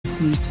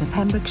news for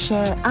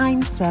Pembrokeshire,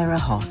 I'm Sarah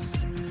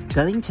Hoss.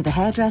 Going to the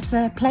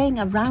hairdresser, playing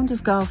a round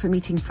of golf and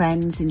meeting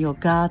friends in your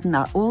garden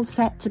are all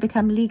set to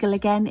become legal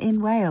again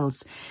in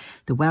Wales.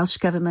 The Welsh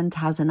Government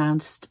has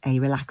announced a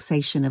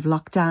relaxation of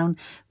lockdown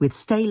with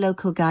stay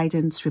local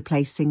guidance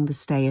replacing the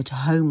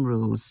stay-at-home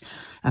rules.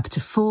 Up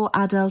to 4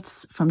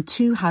 adults from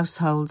 2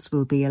 households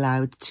will be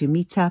allowed to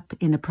meet up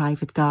in a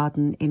private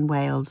garden in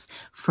Wales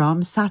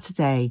from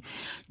Saturday.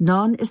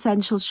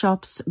 Non-essential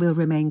shops will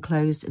remain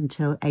closed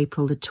until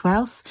April the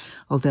 12th,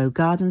 although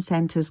garden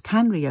centres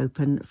can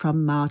reopen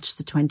from March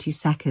the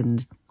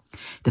 22nd.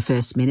 The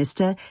First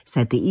Minister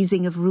said the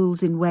easing of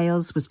rules in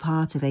Wales was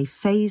part of a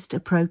phased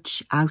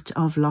approach out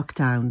of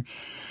lockdown.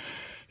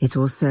 It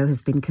also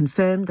has been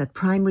confirmed that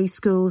primary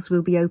schools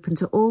will be open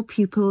to all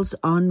pupils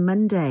on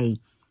Monday.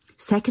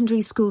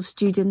 Secondary school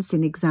students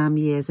in exam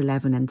years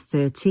 11 and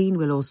 13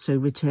 will also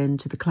return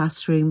to the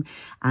classroom,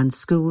 and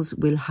schools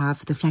will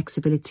have the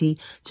flexibility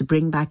to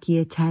bring back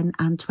year 10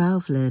 and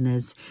 12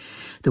 learners.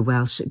 The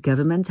Welsh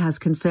Government has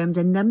confirmed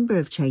a number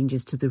of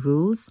changes to the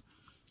rules.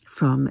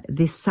 From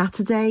this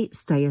Saturday,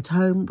 stay at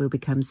home will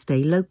become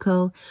stay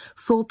local.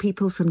 4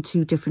 people from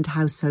 2 different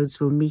households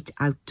will meet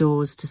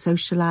outdoors to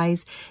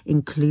socialise,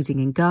 including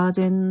in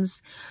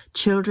gardens.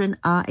 Children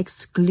are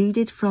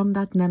excluded from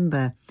that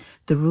number.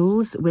 The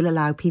rules will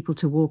allow people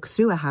to walk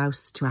through a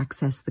house to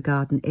access the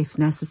garden if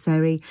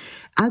necessary.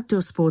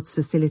 Outdoor sports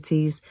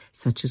facilities,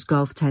 such as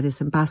golf,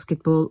 tennis and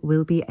basketball,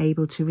 will be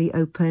able to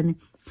reopen.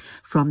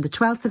 From the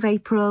 12th of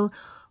April,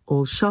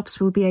 all shops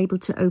will be able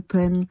to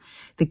open.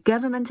 The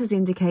government has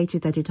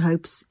indicated that it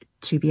hopes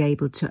to be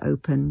able to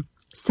open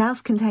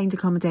self-contained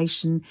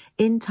accommodation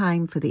in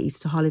time for the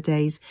Easter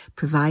holidays,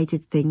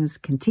 provided things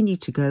continue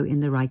to go in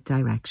the right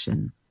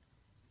direction.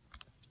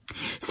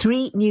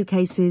 3 new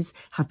cases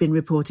have been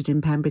reported in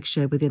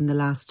Pembrokeshire within the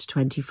last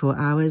 24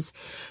 hours.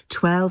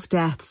 12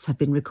 deaths have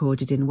been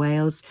recorded in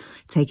Wales,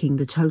 taking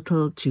the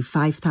total to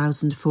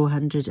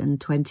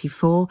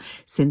 5,424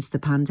 since the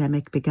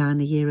pandemic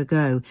began a year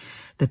ago.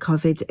 The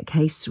COVID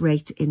case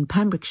rate in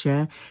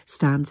Pembrokeshire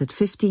stands at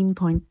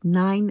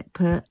 15.9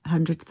 per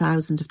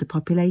 100,000 of the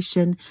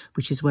population,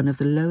 which is one of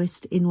the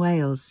lowest in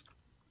Wales.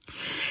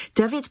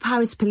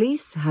 Dyfed-Powys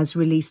Police has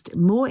released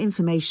more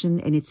information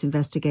in its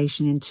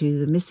investigation into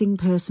the missing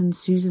person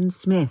Susan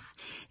Smith,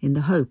 in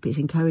the hope it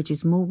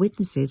encourages more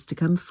witnesses to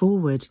come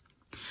forward.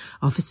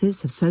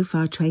 Officers have so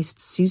far traced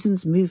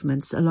Susan's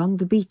movements along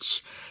the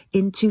beach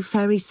into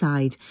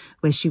Ferryside,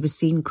 where she was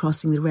seen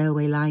crossing the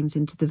railway lines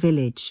into the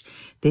village.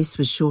 This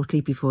was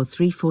shortly before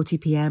 3:40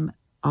 p.m.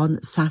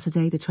 on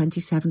Saturday, the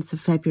 27th of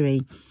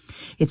February.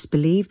 It's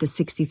believed the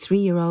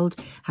 63-year-old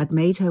had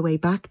made her way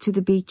back to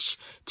the beach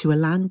to a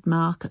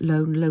landmark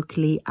known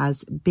locally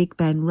as Big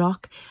Ben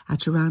Rock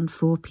at around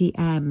 4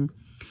 p.m.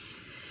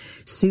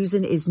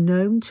 Susan is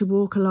known to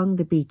walk along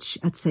the beach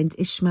at St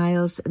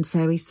Ishmael's and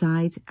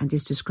Ferryside and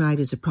is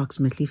described as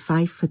approximately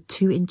 5 foot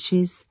 2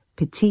 inches,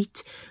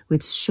 petite,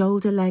 with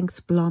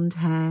shoulder-length blonde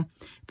hair,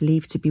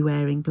 believed to be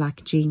wearing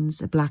black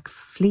jeans, a black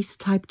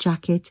fleece-type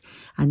jacket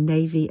and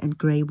navy and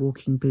grey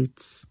walking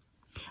boots.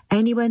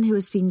 Anyone who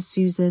has seen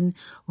Susan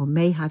or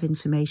may have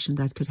information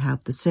that could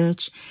help the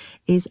search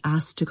is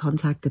asked to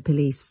contact the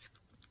police.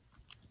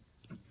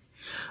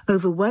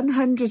 Over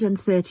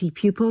 130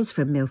 pupils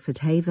from Milford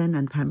Haven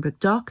and Pembroke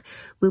Dock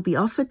will be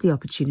offered the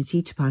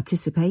opportunity to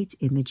participate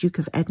in the Duke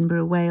of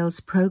Edinburgh Wales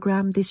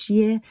programme this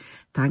year,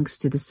 thanks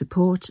to the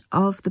support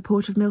of the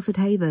Port of Milford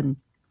Haven.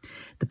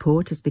 The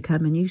Port has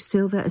become a new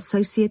Silver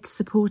Associate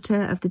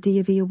supporter of the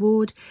D.A.V.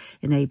 Award,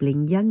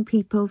 enabling young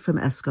people from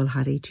Ysgol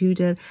Harry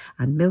Tudor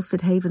and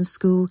Milford Haven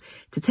School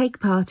to take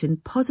part in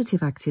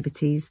positive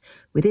activities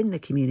within the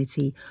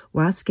community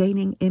whilst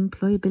gaining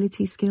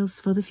employability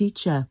skills for the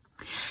future.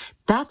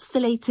 That's the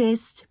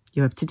latest.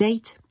 You're up to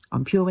date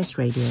on Pure West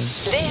Radio.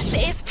 This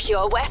is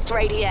Pure West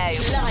Radio,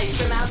 live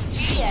from our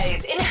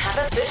studios in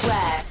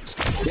Haverfordwest.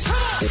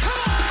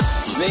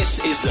 This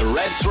is The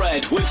Red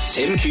Thread with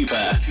Tim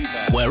Cooper,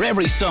 where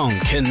every song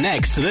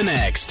connects to the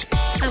next.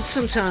 And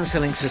sometimes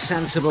the links are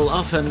sensible,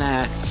 often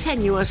they're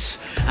tenuous,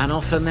 and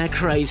often they're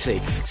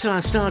crazy. So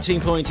our starting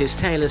point is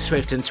Taylor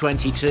Swift and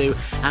 22,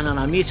 and on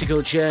our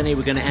musical journey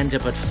we're going to end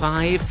up at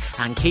 5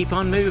 and keep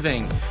on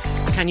moving.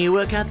 Can you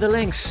work out the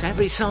links?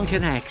 Every song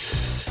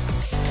connects.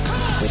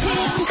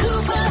 Tim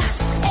Cooper,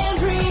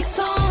 every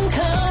song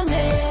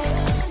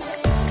connects.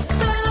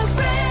 The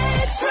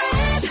Red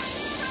Thread.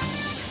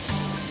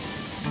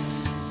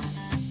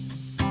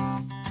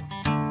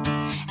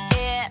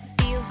 It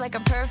feels like a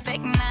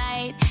perfect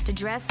night to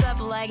dress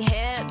up like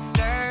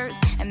hipsters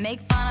and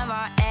make fun of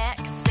our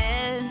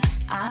exes.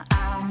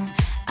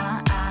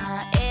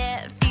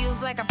 It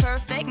feels like a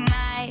perfect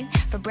night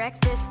for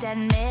breakfast at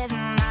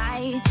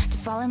midnight to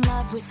fall in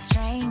love with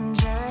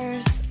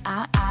strangers.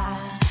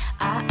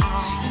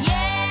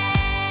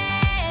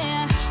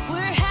 Yeah,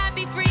 we're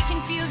happy, free,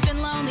 confused,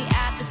 and lonely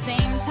at the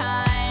same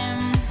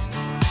time.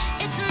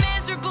 It's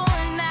miserable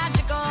and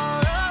magical.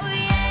 Oh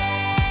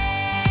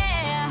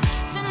yeah,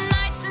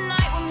 tonight's the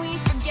night when we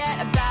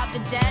forget about the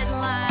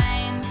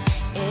deadlines.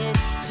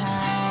 It's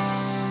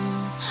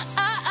time.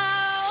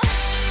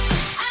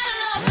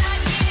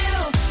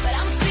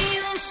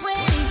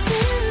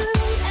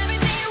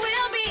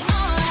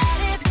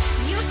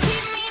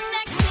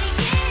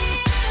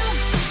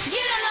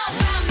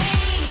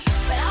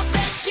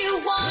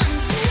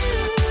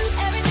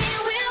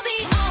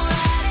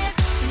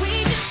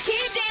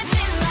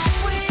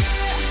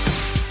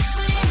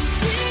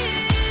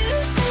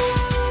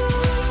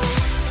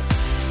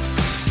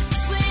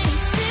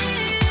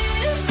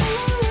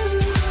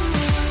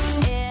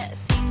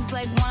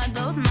 one of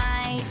those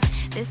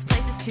nights. This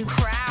place is too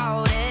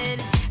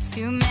crowded,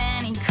 too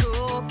many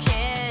cool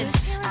kids.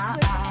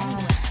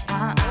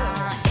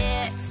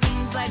 It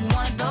seems like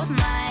one of those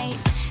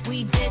nights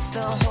we ditch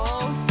the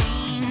whole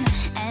scene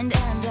and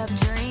end up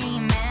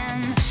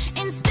dreaming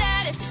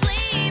instead of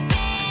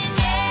sleeping.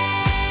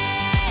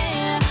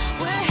 Yeah,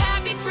 we're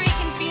happy, free,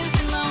 confused,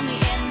 and lonely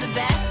in the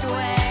best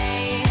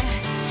way.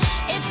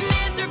 It's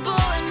miserable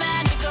and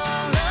magical.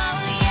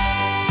 Oh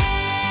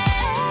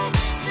yeah,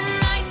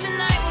 tonight's the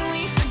night when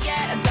we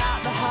forget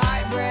about the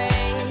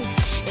heartbreaks.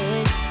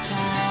 It's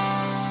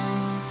time.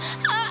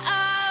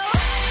 Uh-oh,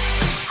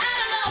 I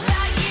don't know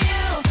about you,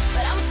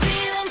 but I'm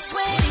feeling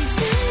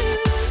 22.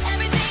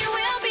 Everything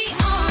will be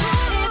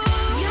alright if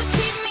you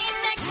keep me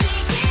next to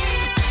you.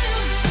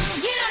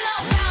 You don't know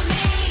about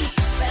me,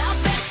 but I'll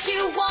bet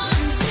you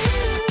want to.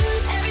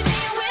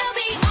 Everything will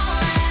be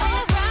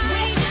alright.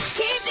 We just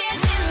keep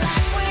dancing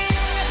like we're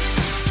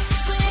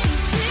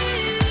 22.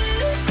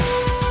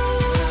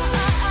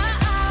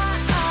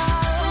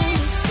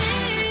 22.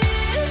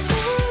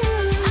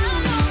 I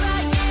don't know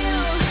about you.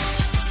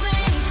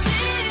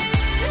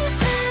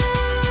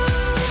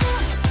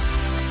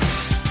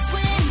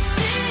 22.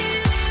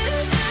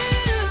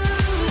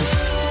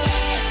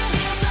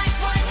 Feels like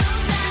one of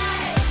those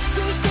nights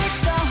we ditch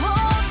the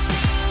whole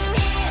scene.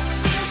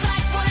 Feels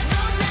like one of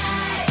those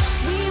nights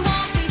we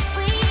won't be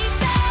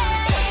sleeping.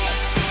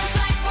 Feels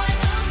like one of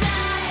those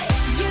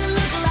nights you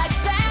look like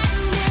bad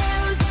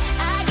news.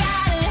 I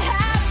gotta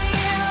have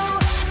you.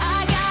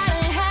 I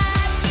gotta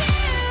have you.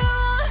 I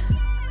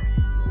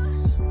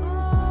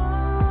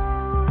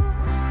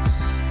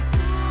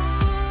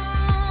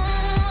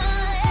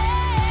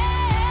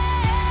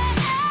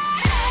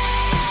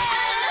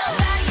don't know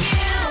about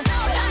you,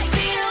 but I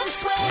feel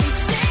 22.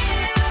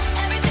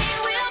 Everything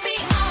will be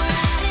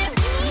alright if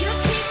you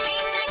keep me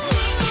next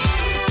to you.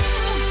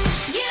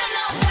 You don't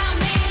know about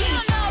me,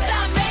 but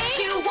I bet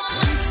you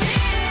want to.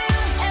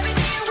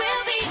 Everything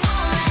will be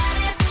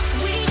alright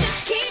if we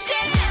just keep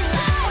dancing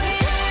like we're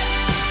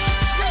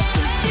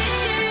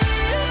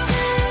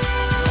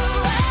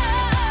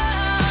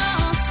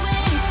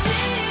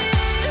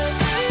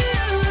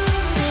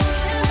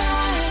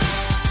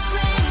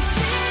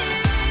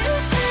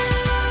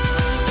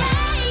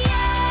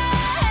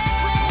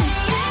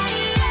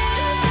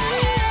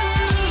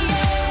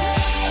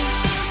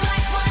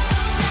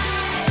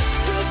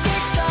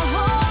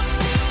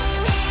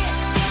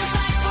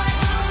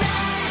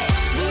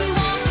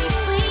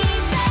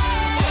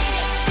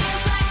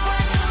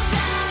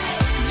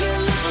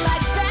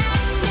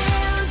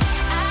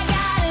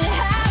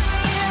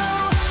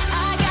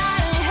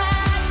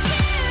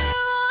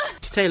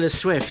 'Taylor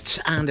Swift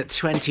and at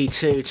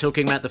 22,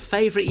 talking about the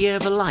favourite year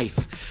of her life.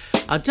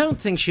 I don't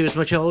think she was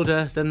much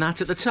older than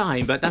that at the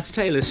time, but that's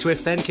Taylor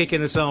Swift then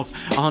kicking us off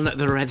on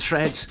the Red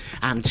Threads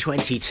and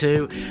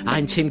 22.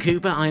 I'm Tim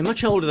Cooper, I'm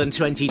much older than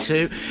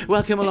 22.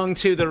 Welcome along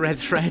to the Red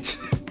Thread,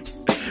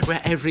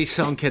 where every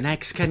song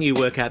connects. Can you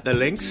work out the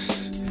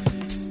links?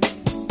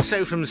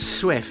 So from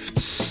Swift,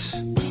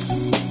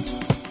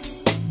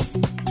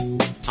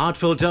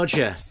 Artful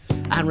Dodger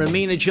and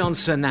Ramina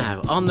Johnson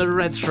now on the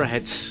Red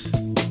Threads.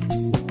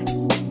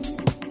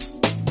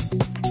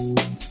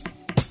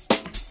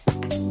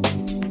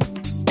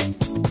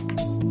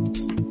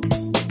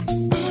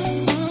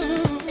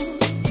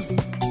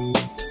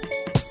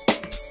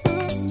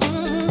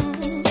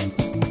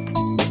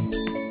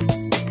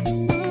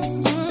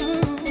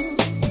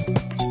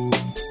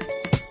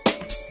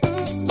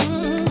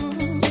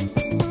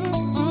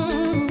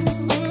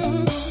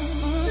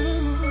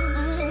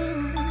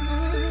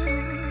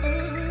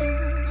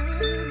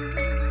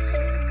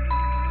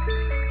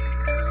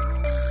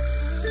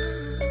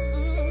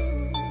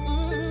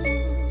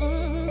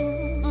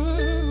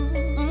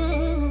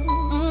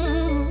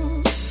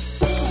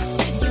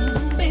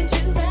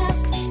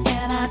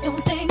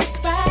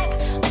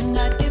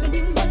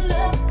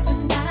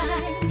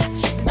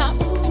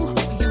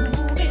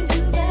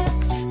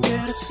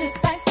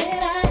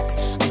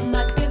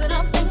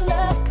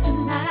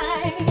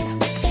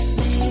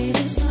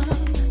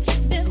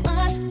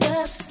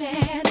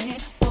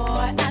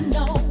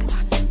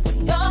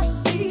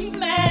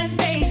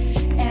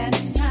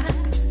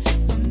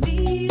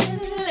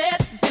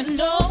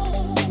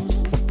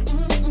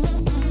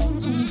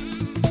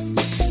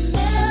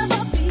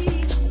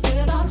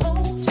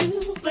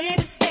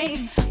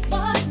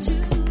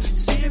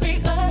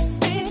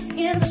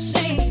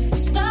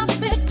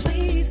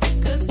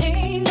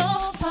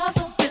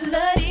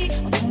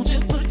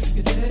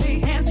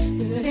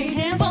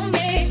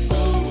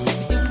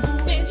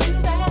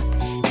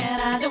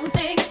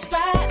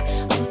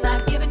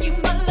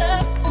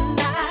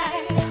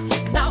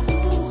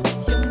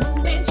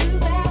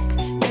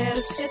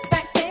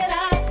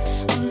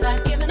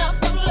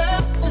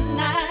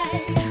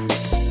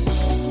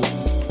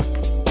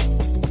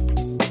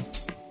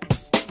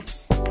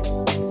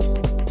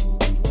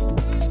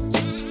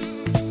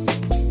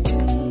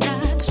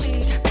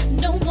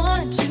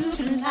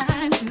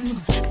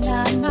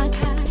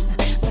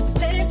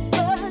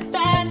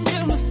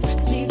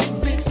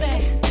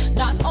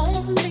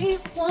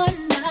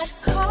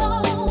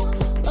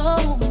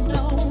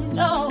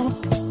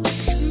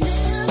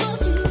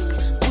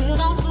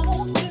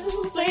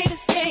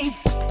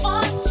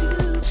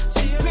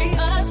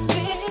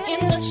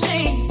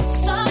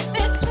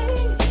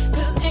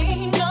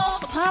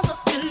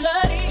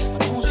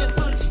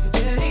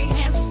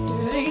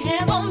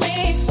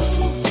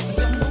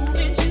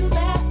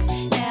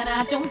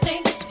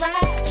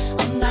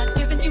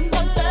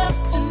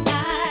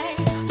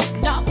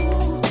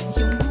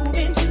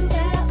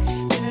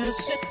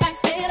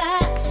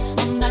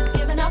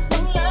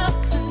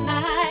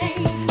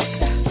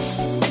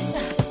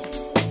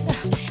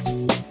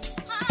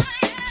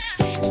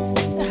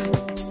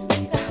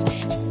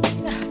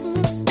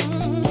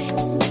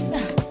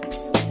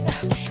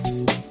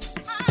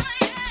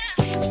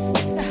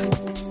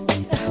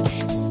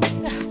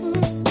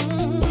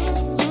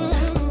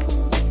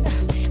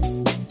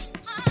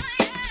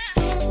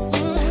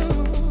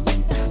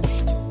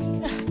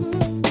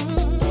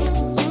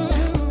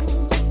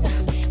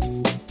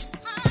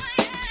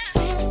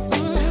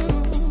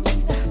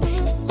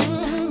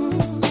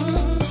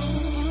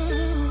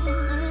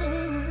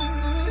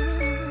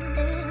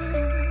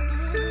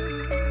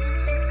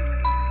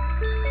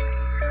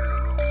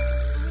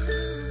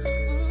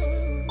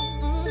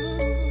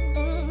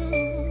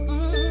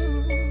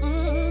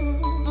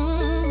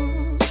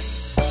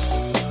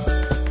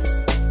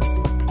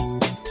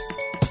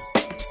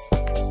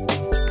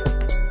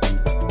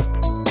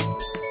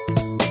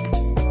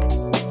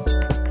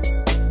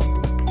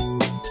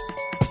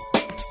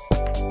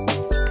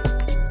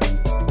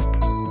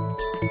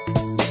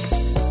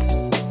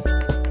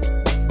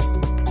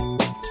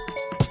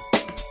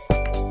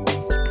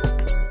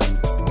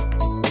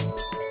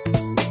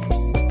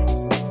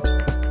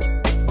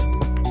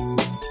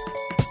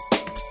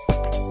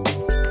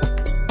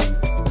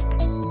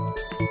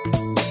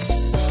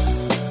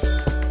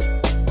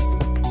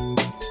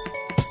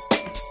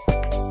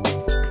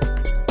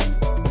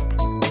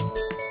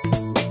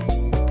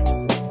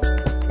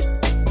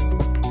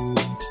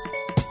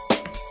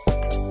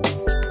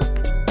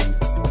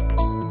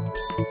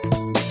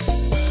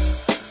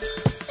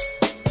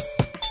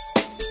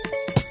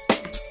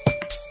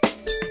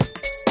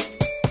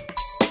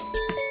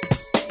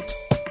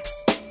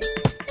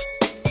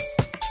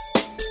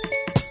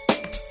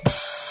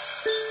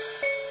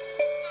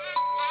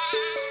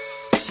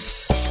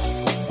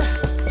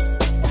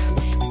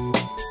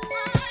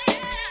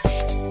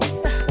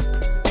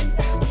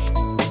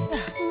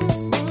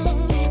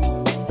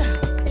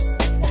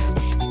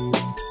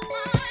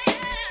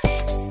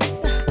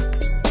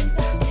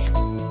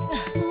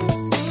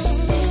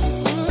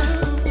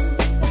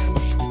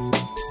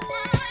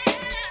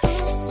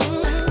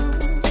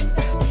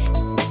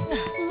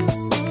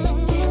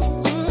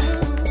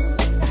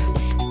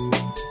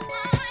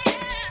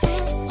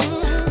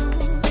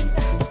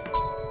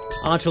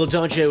 Hartwell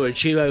Dodger, a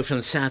duo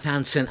from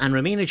Southampton, and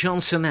Romina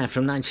Johnson there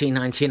from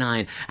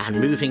 1999, and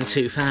Moving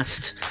Too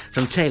Fast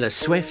from Taylor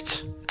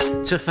Swift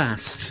to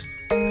Fast.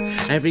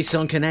 Every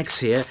song connects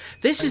here.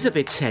 This is a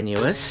bit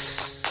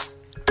tenuous.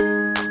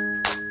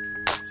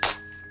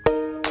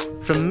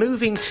 From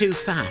Moving Too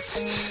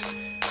Fast,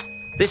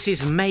 this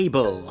is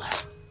Mabel.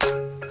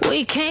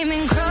 We came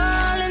in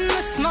crawling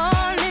this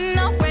morning,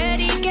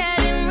 already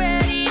getting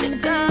ready to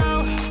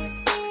go.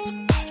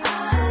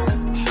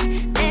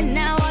 And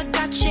now I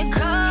got you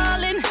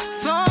calling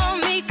for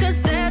me, 'cause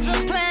there's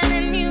a plan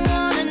and you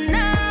wanna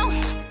know.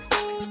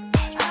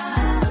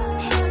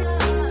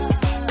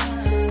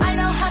 I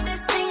know how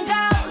this thing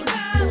goes.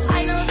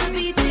 I know the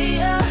beat to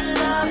your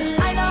love.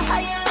 I know how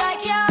you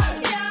like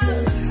yours.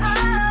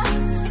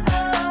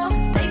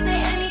 They say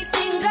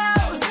anything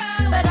goes,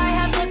 but I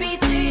have the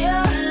beat to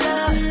your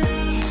love.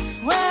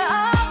 Where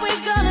are we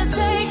gonna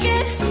take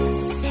it?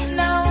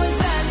 Now we're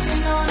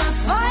dancing on a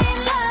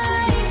fine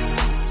line,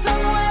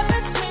 somewhere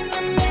between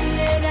a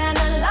minute and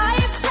a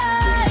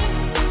lifetime.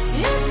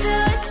 You do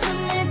it to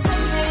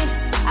me,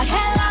 I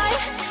can't lie,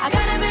 I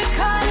gotta be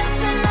caught up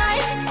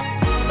tonight,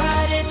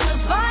 but it's a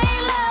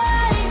fine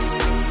line.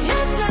 You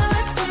do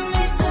it to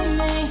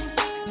me,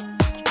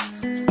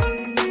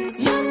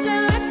 you do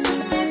it to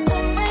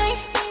me.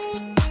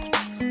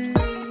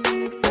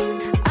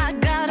 I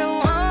got a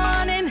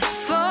warning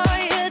for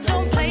you,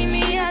 don't play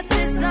me at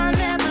this, I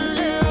never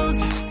lose.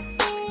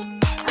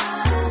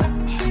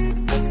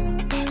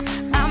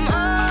 I'm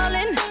all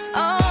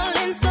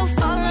in, so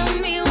follow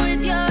me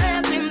with your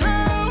every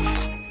move.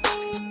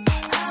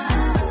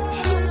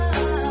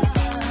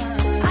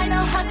 I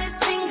know how this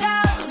thing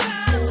goes.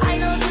 I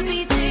know the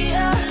beat to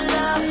your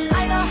love.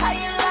 I know how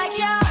you like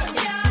yours.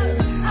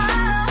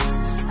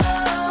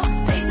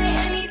 They say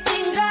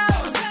anything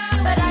goes,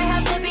 but I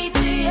have the beat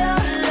to your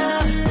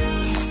love.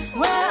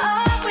 Where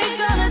are we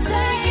gonna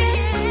take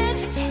it?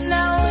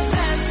 Now we're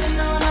dancing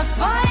on a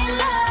fine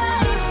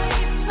line,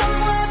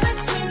 somewhere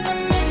between a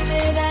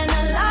minute and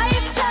a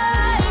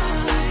lifetime.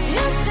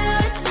 You do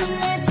it to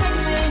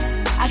me.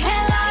 I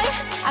can't lie,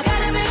 I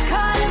gotta be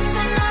caught up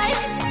tonight,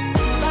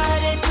 but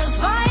it's a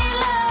fine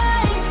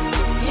line.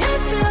 You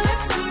do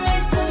it to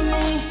me.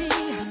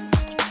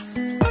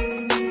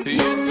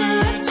 You do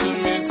it to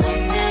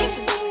me.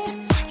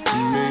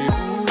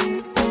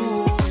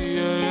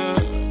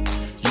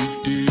 You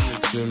do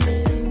it to me,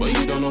 but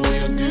you don't know what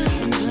you're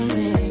doing to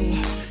me.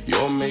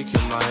 You're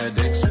making my head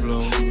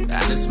explode,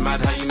 and it's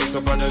mad how you make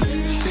a brother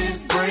lose his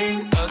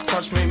brain. A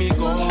touch make me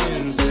go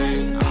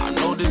insane. I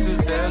know this is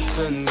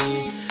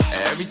destiny.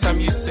 Every time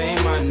you say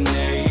my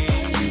name,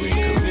 you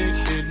ain't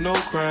committed no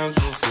crimes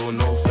before,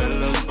 no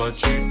felon,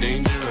 but you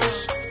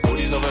dangerous. All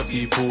these other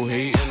people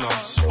hating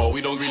us, but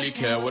we don't really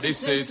care what they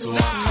say to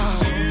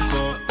us. You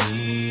got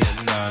me,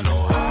 and I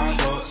know I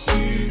got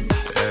you.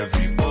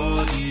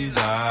 Everybody's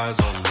eyes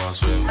on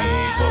us when we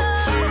got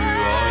through.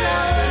 Oh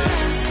yeah.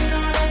 Dancing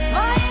on a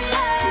fine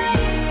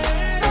line,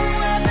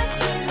 somewhere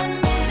between a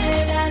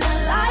minute and a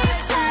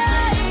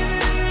lifetime.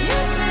 You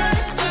do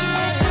it to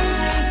me.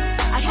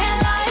 I can't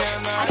lie,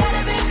 I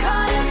gotta be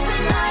caught up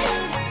tonight,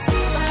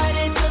 but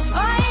it's a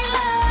fine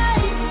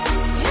line.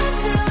 You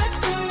do it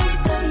to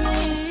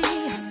me.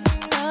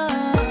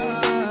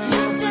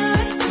 You do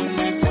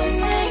it to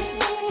me,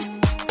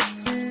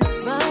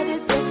 but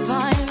it's a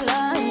fine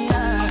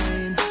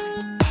line.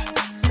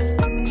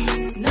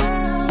 No.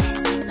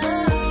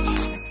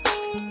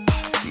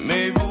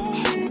 Maybe,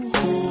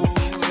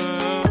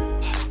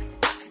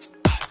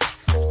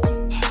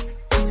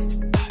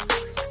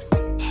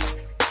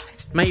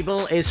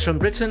 Mabel is from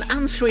Britain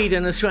and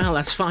Sweden as well.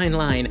 That's Fine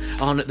Line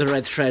on The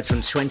Red Thread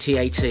from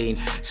 2018.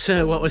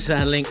 So what was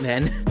our link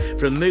then?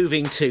 From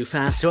Moving Too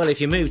Fast. Well,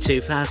 if you move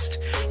too fast,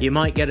 you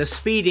might get a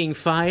speeding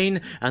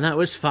fine, and that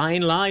was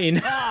Fine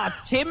Line.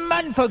 Tim,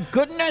 man, for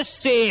goodness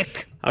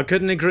sake! I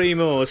couldn't agree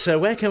more. So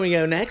where can we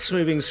go next?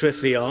 Moving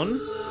swiftly on.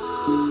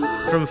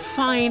 From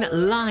Fine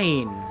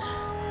Line.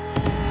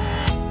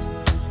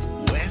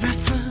 When I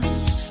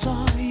first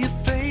saw your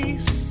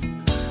face,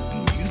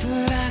 knew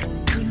that I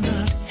could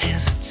not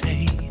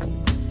hesitate.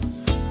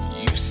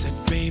 You said,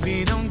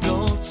 baby, don't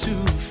go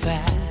too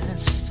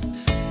fast.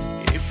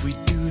 If we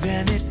do,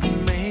 then it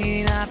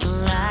may not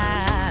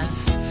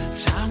last.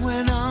 Time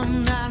went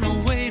on and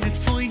I waited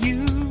for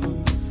you.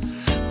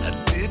 I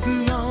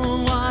didn't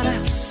know what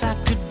else I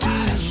could do.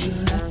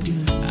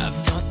 I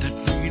thought that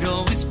we'd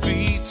always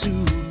be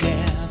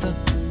together.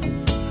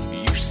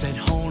 You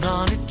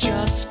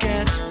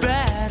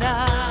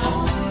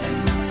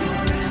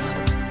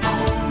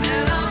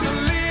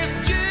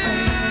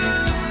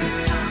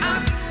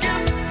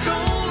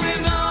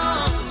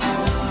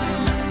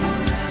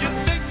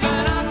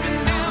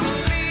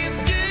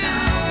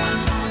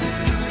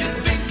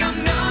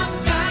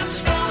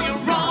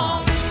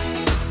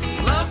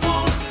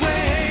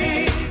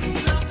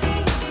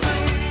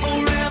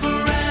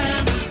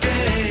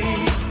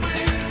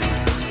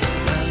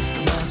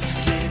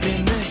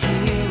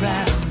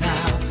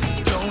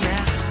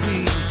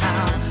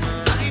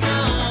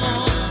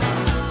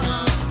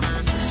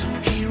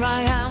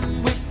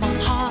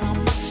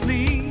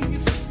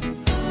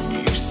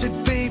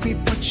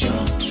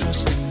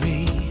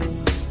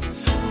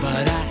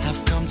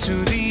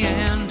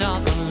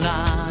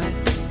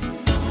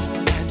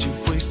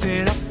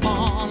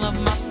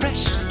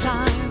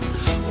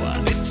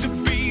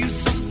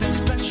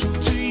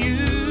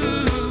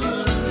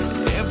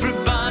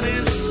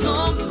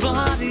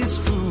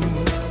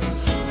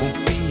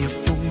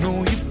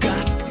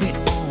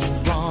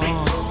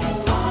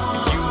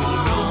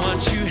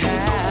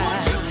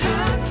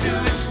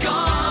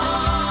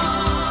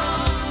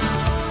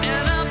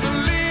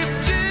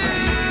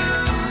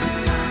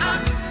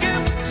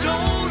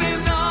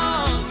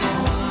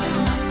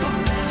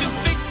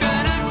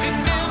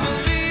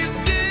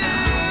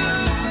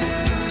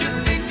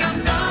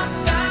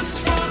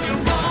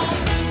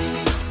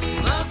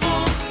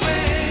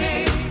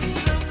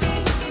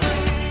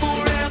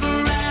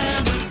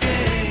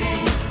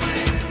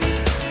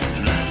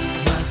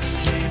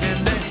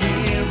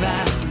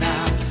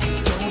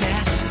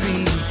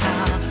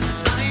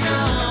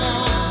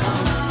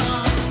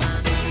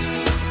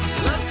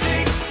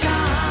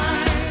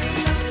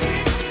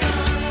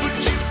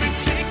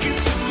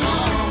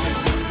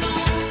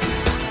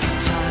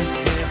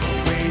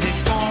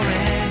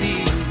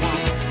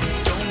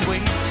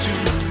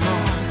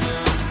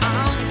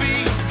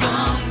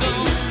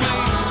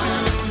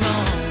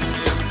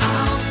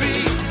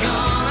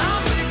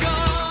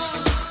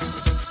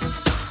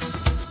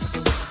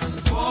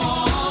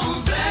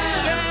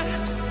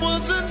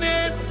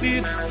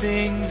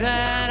everything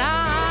that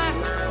I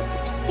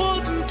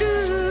wouldn't do.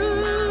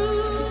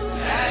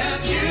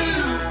 And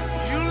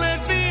you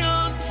let me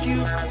on,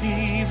 you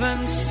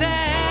even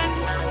said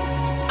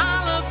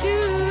I love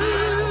you.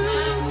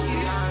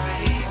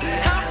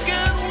 How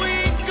can we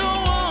go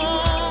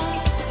on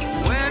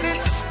when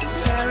it's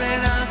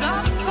tearing us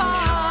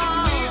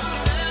apart?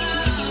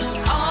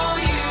 Are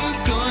you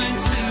going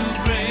to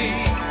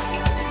break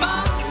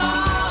my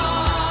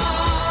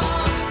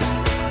heart?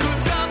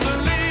 'Cause I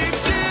believe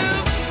you.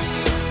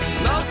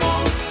 Love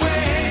won't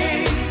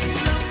wait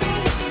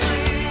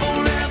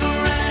forever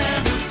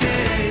and a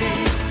day.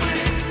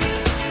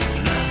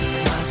 Love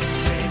must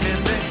live in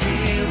the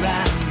here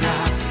and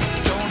now.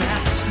 Don't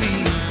ask me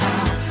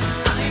how.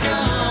 I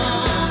know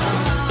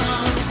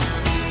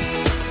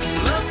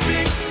love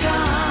takes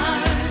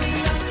time,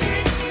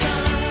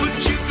 but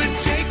you've been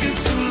taking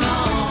too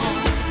long.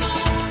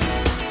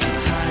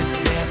 Time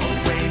never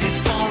waited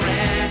for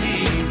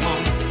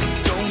anyone.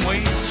 Don't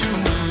wait too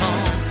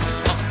long,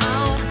 or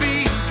I'll be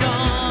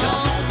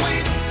gone.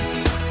 Wait,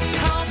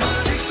 how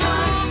much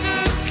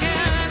longer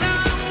can I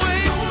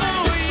wait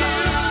for you?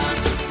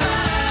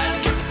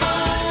 Keep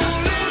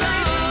falling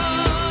love.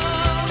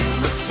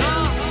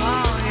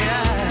 Oh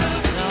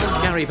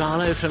yeah. Gary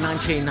Barlow from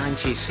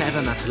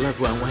 1997, that's Love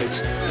Won't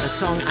Wait, a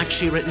song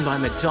actually written by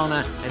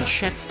Madonna and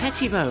Shep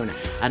Pettibone,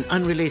 an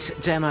unreleased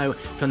demo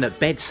from the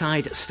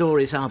Bedside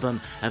Stories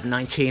album of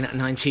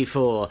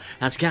 1994.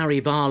 That's Gary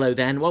Barlow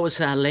then. What was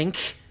our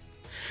link?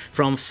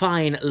 From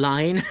Fine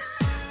Line.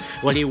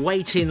 Well, you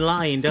wait in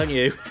line, don't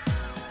you?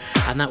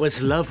 And that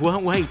was Love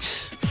Won't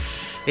Wait.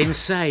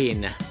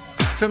 Insane.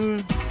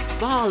 From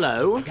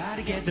Barlow.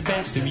 Gotta get the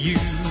best of you.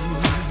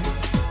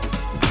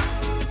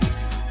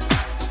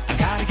 I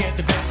gotta get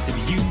the best of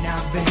you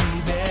now, baby.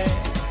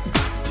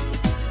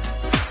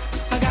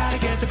 I gotta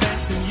get the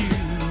best of you.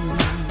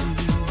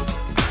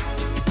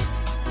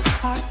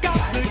 I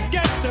gotta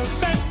get the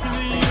best of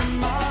you,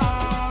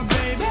 my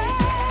baby.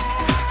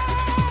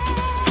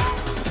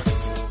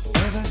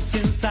 Ever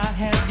since I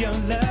had your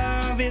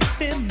love, it's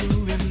been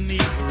moving me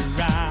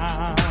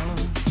around.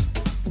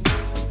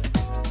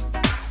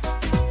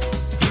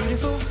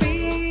 Beautiful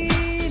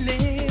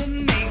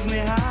feeling makes me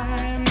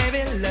high.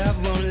 Maybe love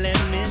won't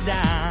let me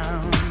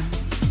down.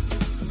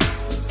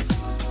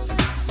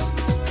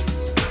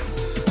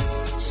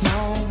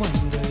 Small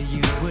wonder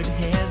you would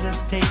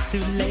hesitate to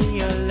lay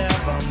your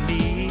love on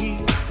me.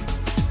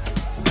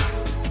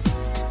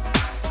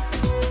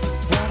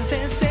 What a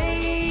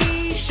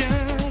sensation.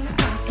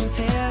 I can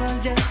tell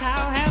just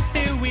how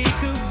happy we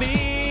could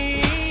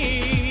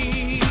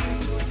be.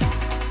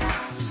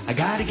 I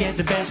gotta get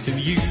the best of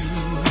you.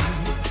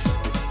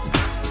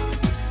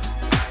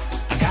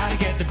 I gotta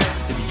get the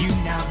best of you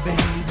now, baby.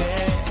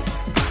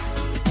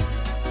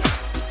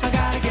 I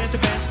gotta get the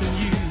best of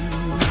you.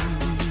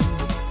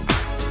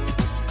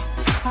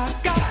 I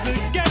gotta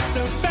get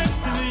the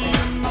best of you,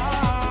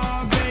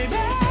 my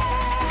baby.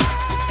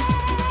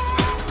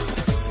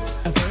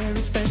 A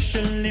very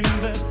special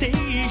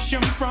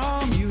invitation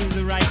from you is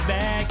right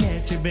back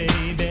at you,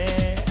 baby.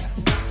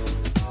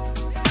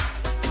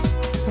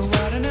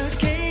 What an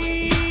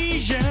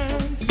occasion,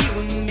 you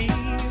and me,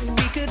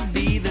 we could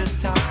be the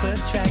top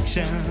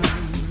attraction.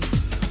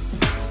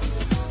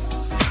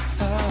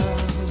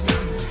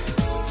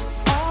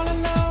 All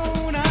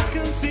alone I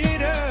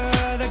consider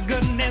the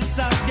goodness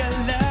of your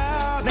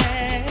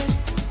loving,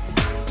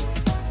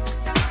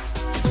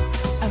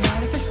 a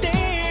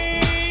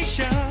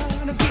manifestation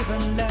of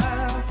giving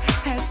love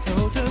has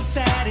total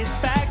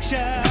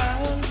satisfaction.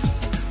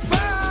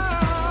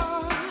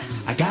 Whoa,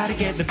 I gotta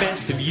get the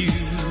best of you.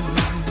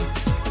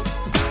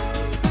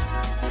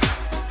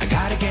 I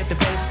gotta get the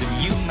best of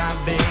you, my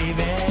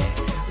baby.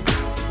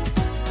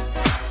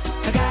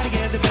 I gotta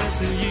get the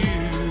best of you.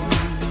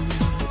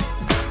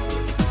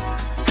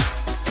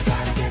 I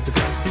gotta get the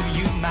best of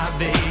you, my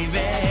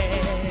baby.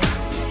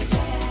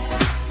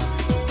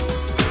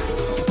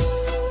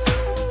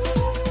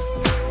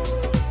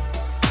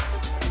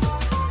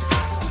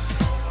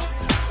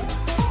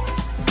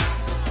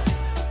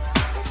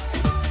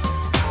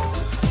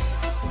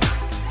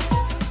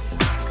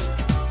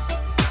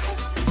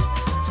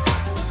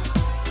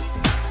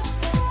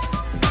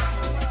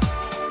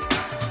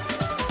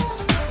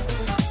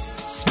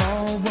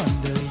 Small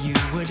wonder you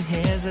would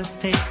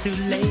hesitate to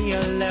lay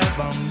your love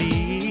on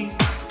me.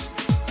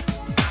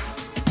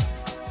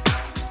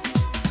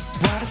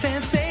 What a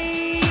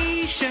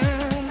sensation.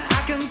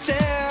 I can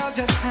tell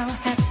just how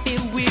happy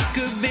we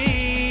could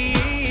be.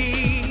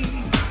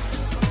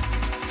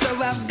 So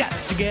I've got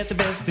to get the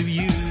best of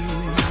you.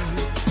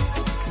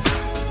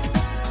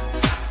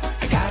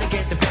 I gotta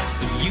get the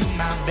best of you,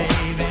 my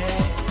baby.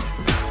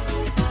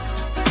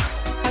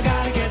 I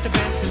gotta get the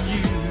best of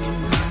you.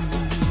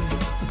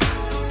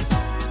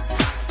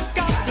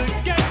 Got to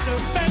get the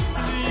best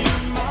of you,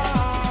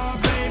 my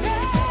baby.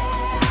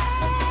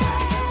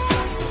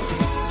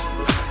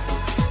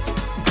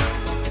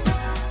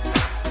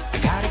 I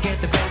gotta get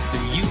the best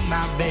of you,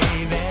 my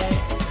baby.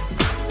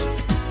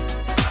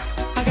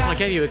 I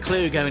gave you a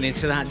clue going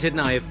into that, didn't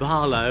I, of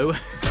Barlow?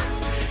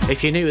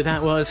 If you knew who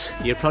that was,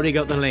 you probably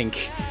got the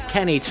link.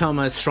 Kenny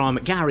Thomas, from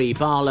Gary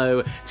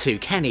Barlow to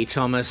Kenny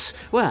Thomas.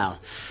 Well,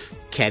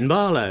 Ken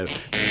Barlow.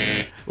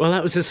 Well,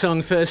 that was a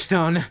song first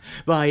done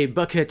by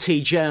Booker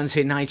T. Jones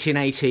in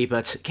 1980,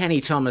 but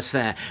Kenny Thomas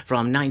there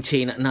from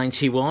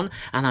 1991,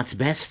 and that's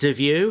Best of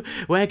You.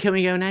 Where can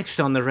we go next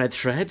on the Red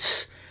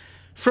Threads?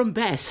 From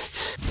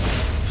Best.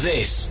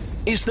 This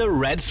is the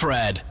Red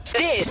Thread.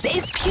 This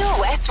is Pure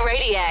West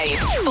Radio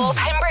for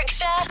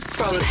Pembrokeshire,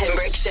 from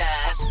Pembrokeshire.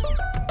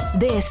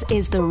 This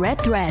is the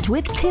Red Thread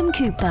with Tim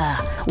Cooper,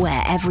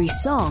 where every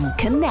song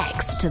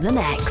connects to the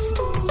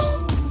next.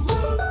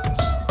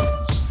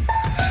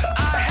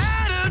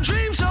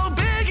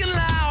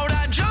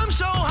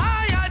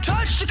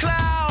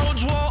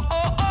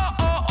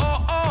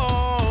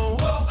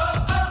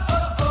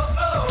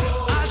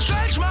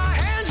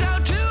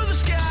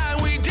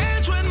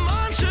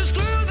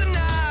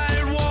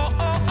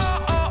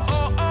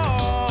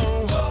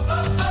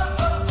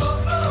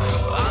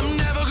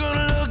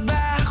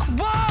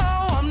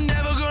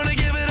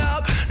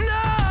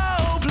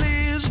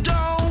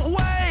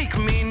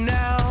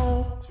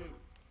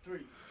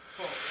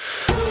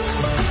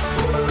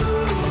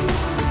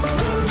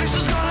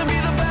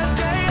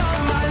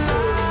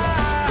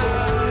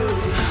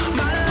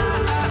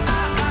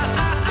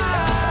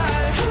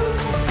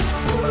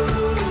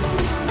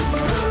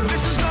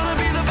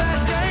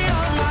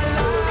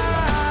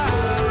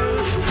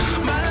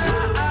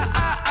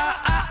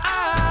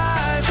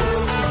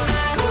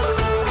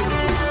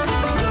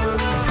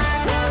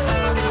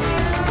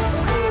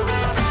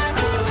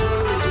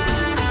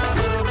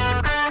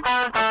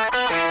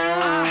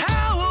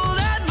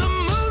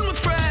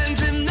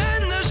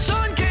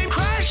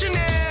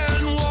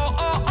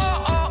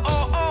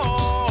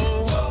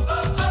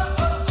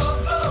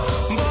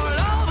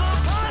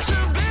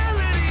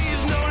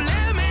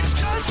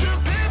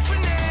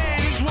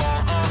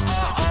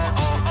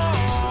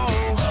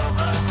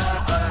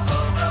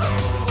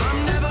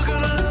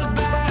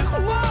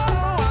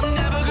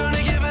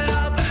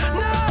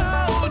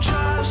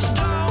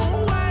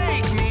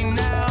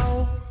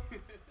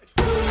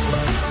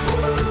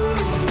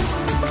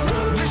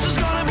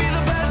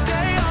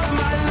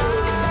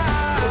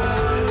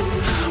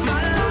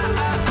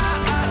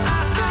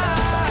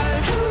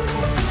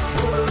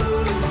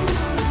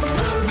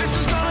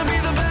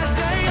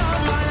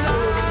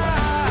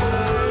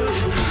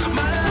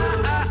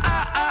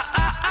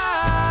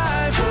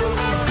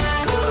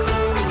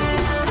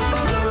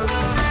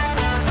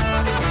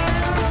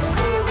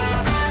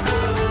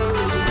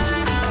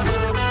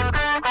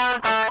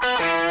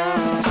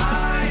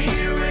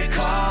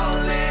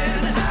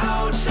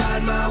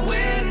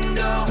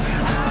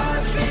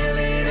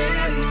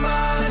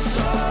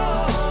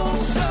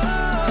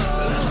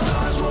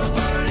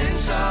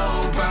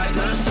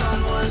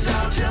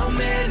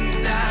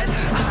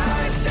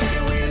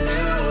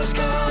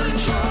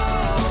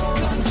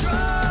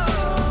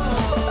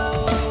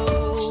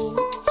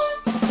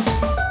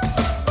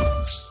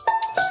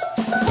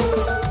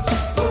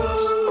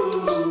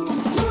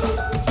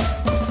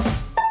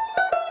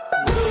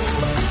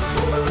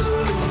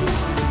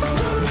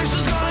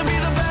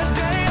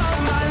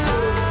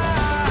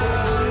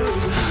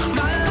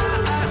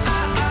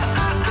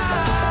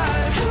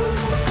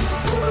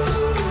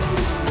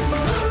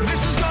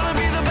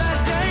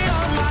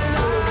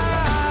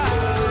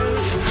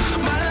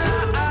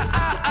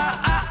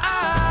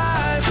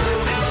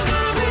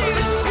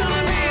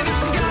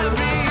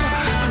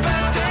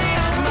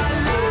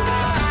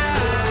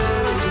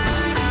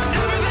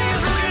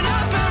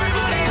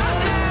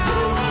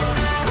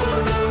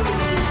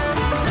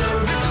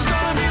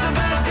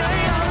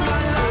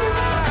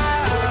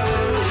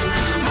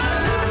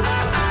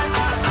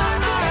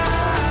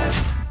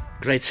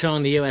 Great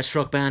song, the US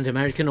rock band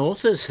American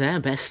Authors there,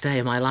 Best Day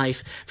of My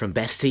Life, from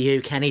Best to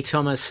You, Kenny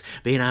Thomas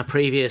being our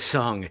previous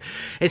song.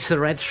 It's the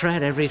Red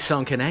Thread, every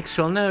song connects.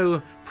 Well,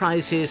 no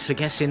prizes for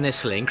guessing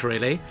this link,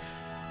 really.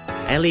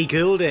 Ellie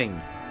Goulding,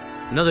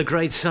 another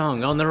great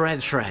song on the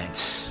Red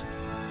Threads.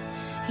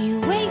 You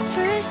wait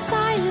for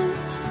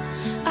silence,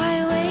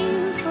 I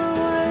wait for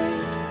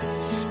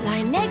word.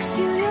 Lie next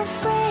to your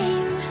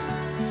frame,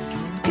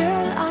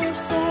 girl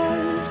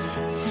unobserved.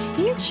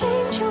 You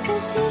change your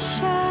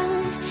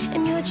position,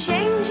 and you're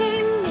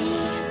changing me,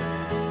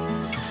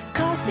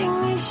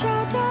 causing me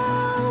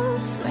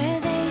shadows where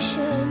they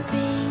should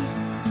be.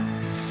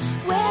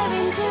 We're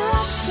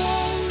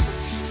interrupted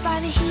by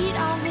the heat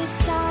of the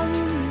sun,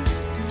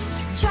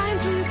 trying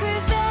to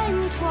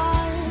prevent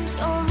what's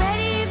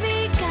already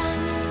begun.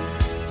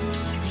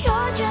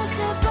 You're just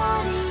a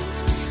body,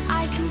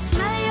 I can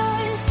smell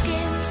your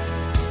skin,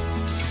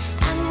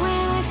 and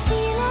when I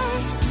feel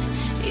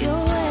it,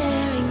 you're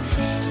wearing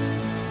thin.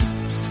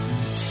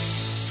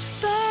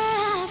 But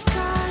I've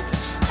got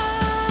a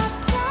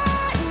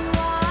plan,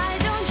 why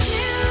don't you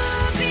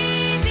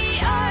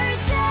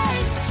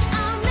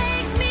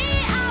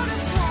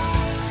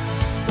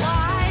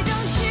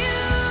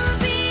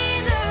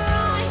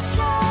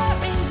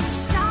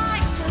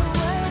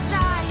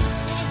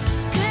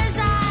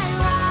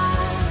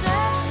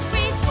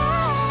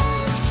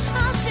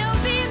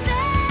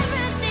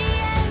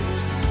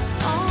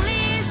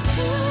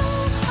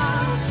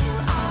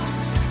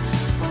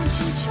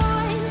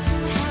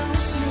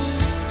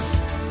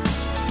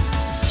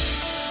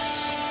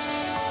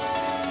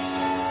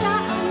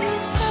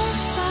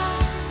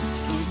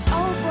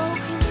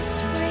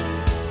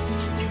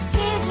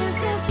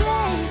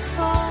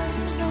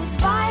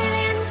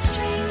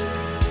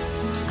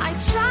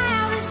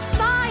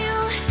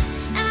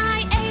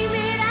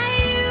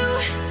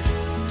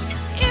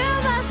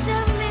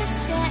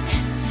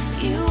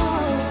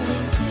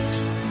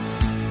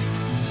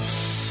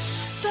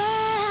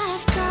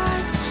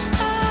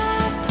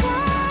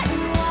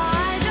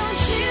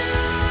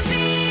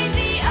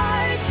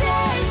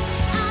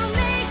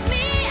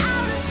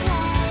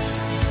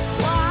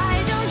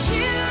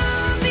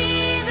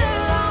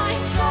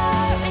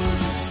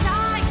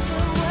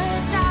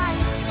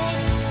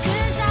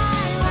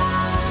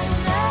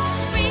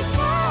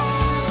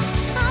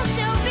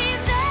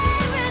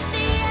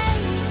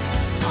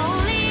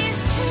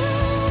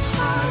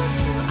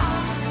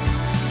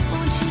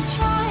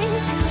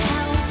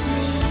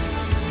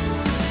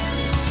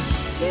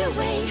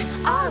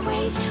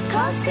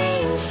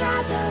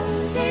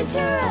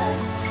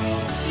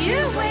You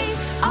wait,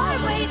 I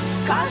wait,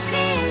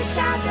 casting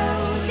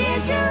shadows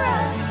into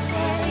us.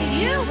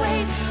 You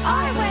wait,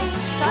 I wait,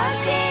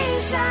 casting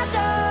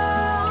shadows.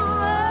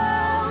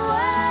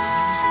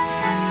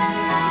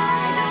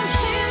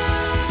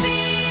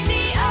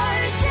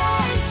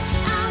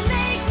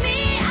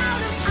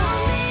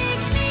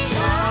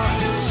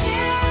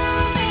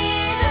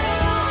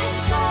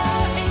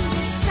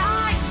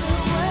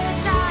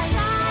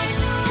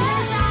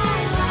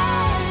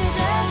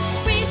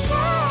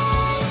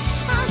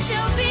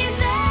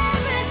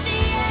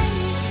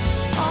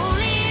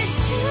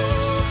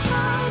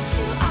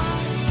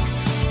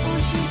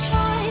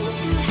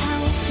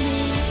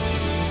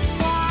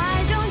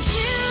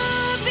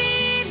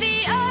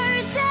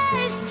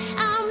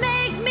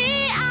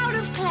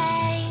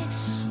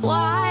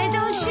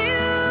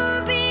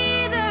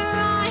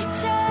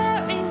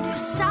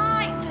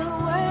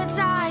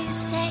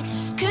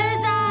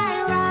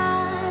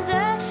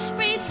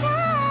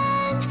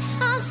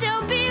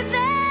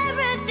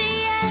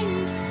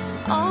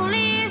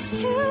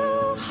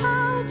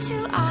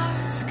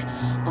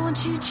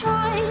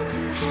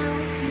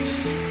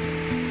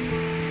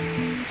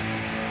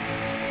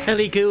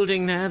 Ellie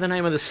Goulding there, the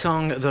name of the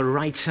song, The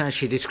Writer.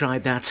 She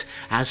described that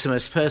as the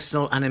most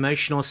personal and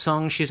emotional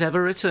song she's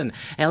ever written.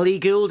 Ellie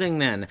Goulding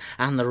then,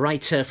 and The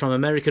Writer from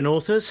American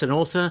Authors, an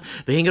author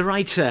being a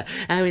writer.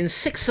 Now in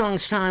 6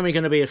 songs' time we're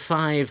going to be at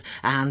 5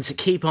 and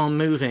keep on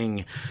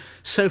moving.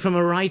 So from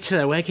a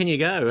writer, where can you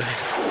go?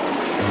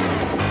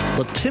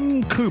 The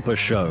Tim Cooper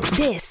Show.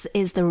 This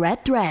is The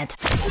Red Thread.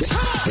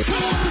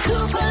 Tim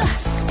Cooper,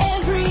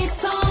 every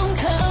song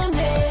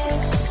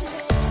connects.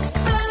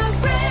 The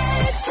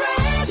Red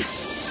Thread.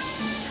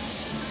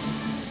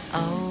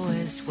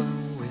 Always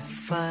when we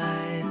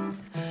fight,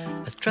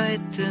 I try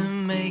to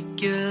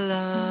make you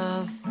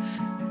laugh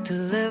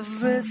till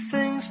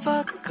everything's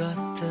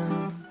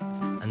forgotten.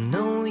 I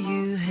know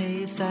you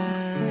hate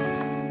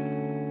that.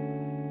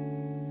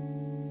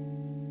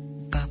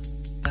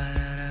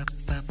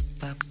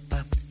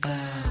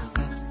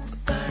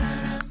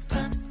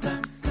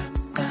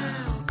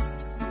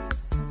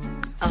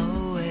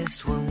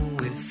 When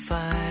we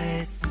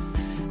fight,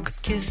 I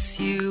kiss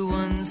you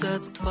once or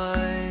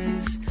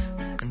twice,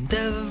 and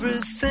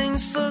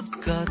everything's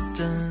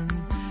forgotten.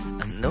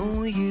 I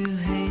know you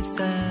hate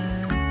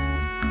that.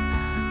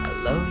 I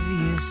love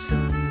you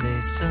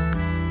Sunday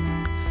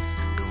sun.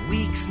 The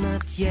week's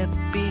not yet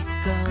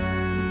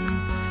begun,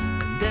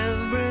 and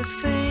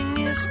everything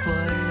is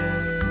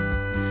quiet,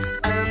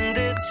 and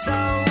it's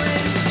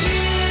always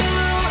you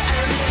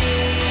and me,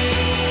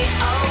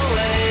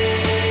 always.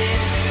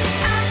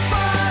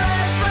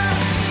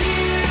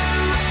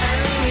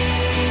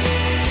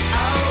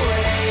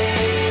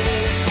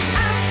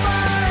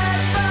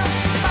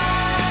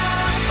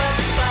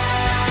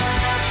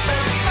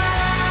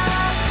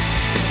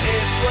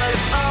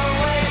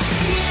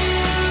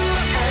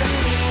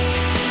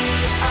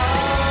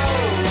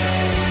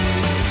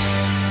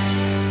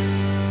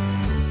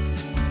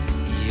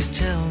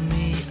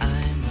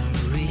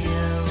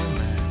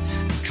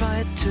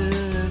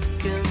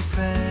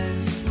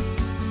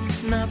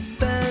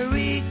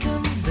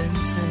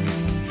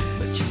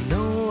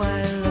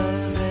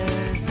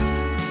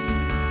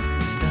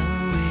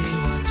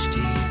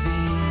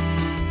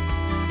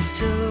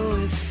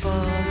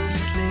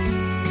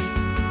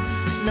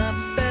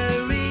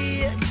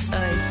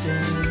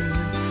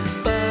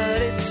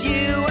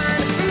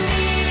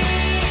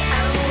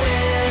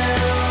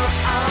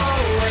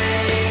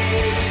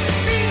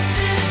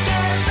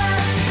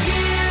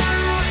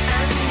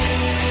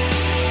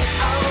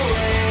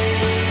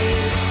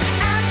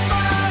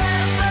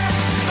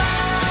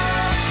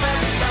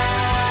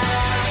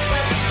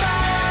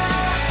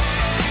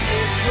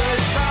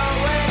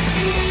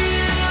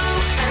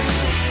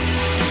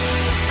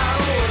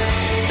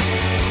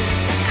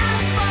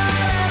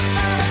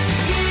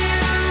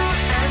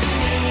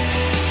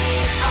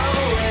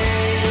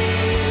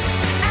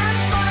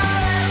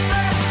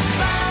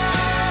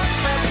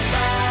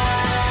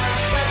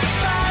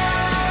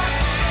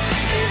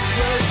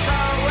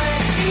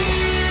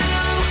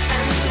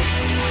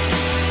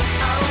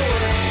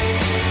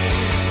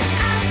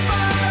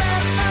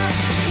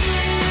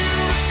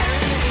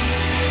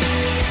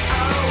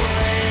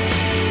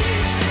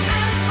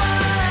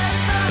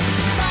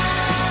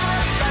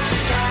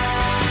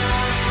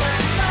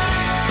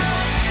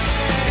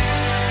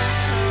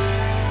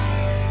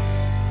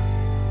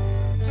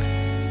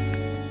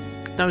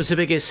 That was the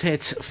biggest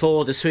hit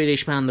for the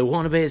Swedish band The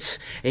Wannabes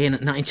in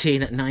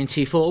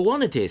 1994.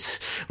 Wannadies,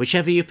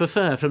 whichever you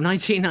prefer. From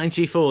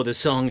 1994, the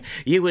song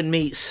You and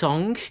Me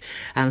Song,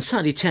 and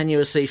slightly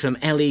tenuously from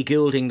Ellie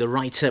Goulding, the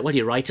writer. Well,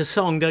 you write a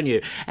song, don't you?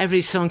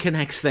 Every song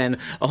connects then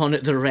on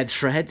the Red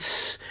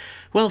Threads.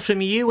 Well,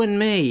 from You and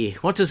Me,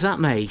 what does that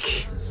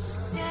make?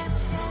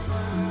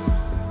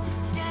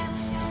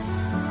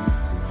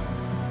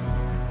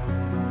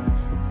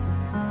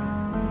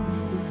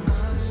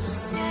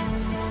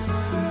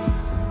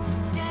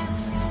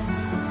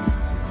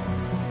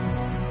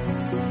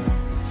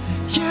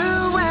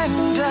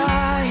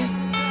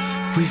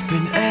 We've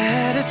Been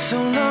at it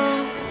so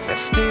long, I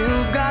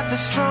still got the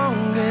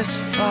strongest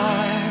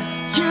fire.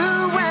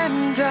 You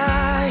and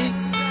I,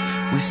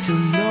 we still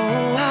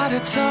know how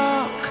to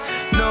talk,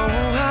 know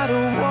how to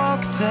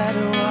walk that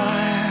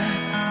wire.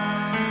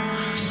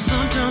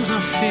 Sometimes I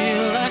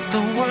feel like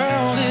the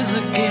world is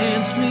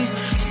against me.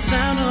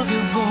 Sound of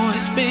your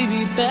voice,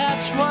 baby,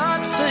 that's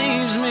what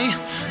saves me.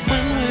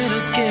 When we're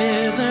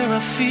together, I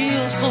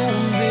feel so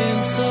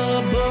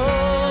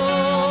invincible.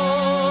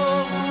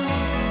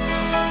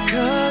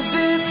 'Cause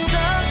it's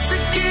us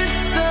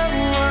against the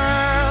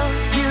world,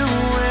 you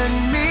and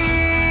me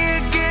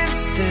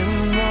against them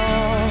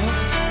all.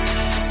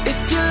 If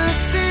you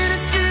listen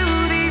to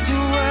these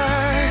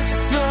words,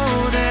 know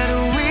that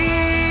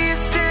we're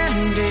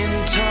standing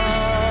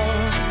tall.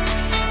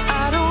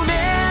 I don't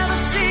ever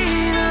see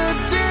the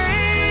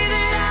day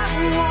that I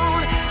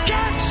won't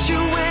catch you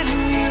when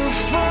you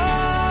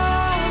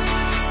fall.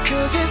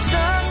 'Cause it's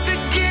us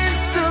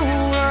against the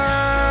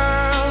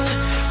world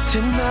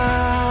tonight.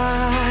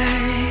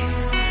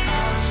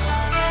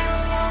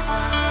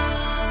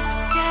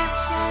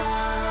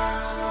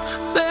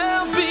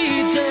 There'll be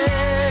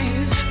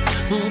days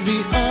we'll be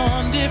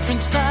on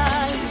different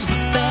sides,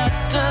 but that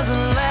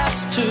doesn't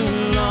last too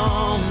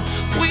long.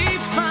 We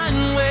find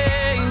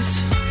ways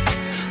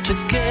to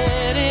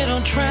get it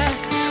on track.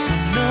 We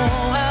know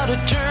how to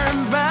turn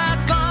back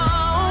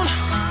on.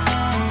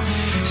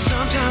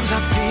 Sometimes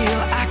I feel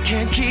I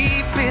can't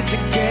keep it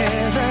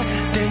together.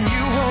 Then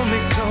you hold me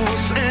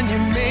close and you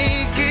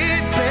make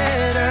it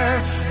better.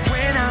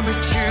 When I'm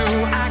with you,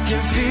 I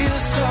can feel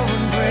so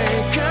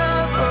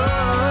unbreakable.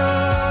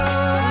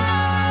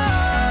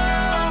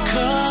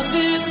 'Cause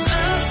it's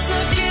us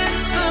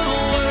against the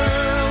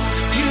world,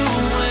 you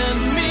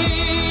and me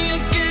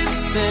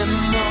against them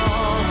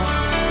all.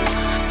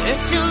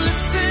 If you're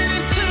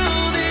listening to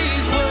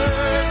these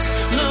words,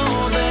 know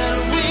that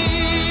we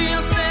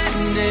are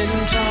standing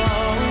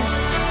tall.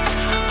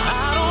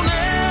 I don't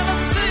ever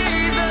see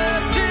the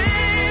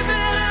day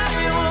that I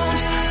won't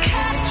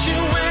catch you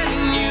when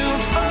you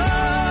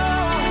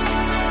fall.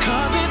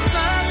 'Cause it's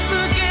us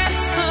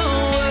against the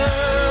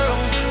world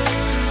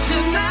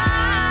tonight.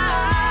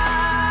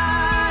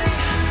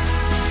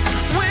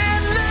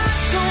 We're not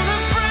gonna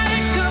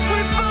break 'cause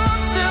we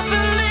both still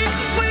believe.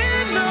 We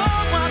know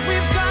what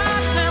we've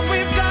got and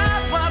we've got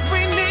what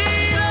we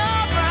need,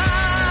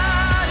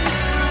 alright.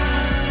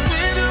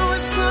 We're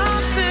doing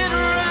something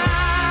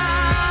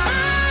right.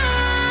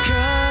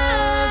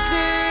 'Cause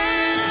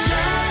it's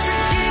us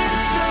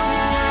against the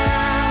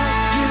world,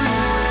 you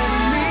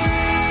and me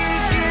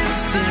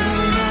against them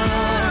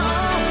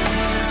all.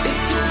 If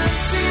you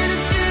listen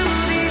to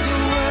these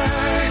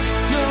words,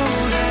 know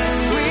that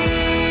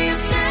we're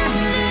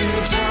standing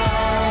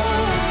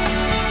tall.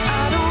 I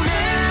don't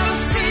ever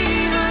see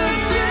the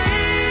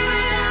day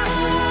that I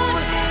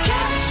won't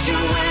catch you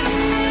when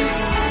you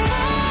fall.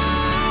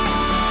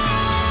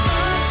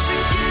 Us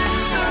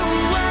against the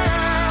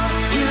world,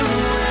 you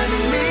and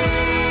me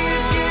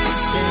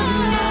against them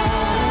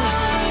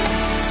all.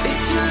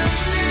 If you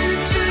listen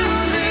to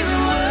these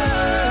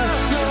words,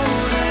 know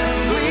that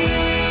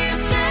we're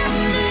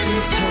standing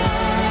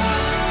tall.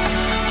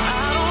 I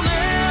don't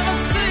ever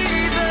see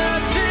the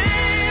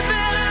day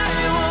that I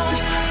won't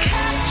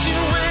catch you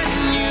when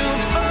you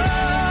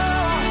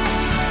fall.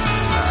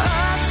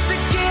 Us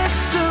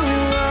against the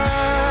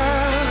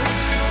world.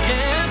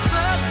 It's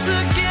us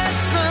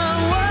against the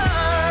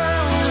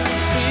world,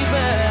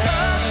 baby.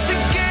 Us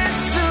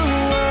against the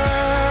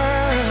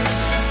world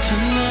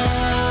tonight.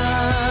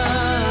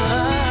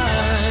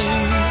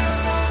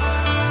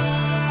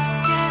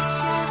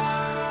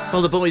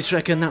 Well, the boys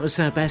reckon that was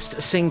their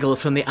best single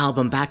from the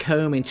album Back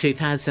Home in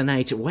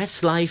 2008.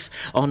 Westlife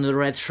on the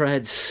Red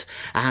Threads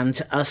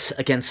and Us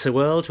Against the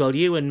World. Well,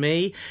 You and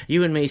Me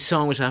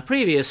song was our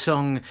previous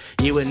song,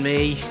 You and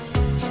Me.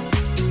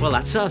 Well,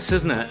 that's us,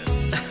 isn't it?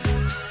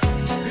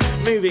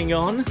 Moving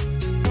on.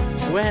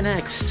 Where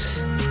next?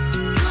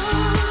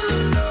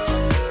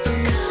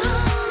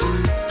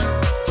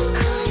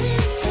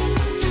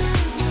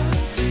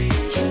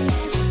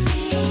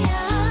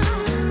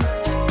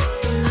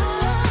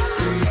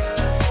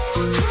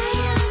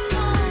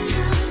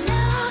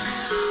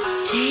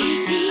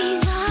 Take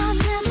these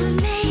arms that were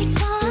made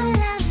for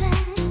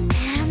loving,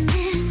 and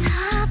this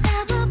heart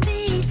that will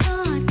beat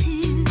for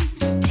two.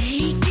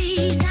 Take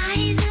these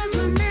eyes that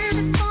were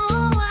meant for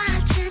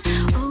watching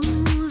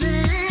over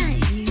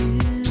you.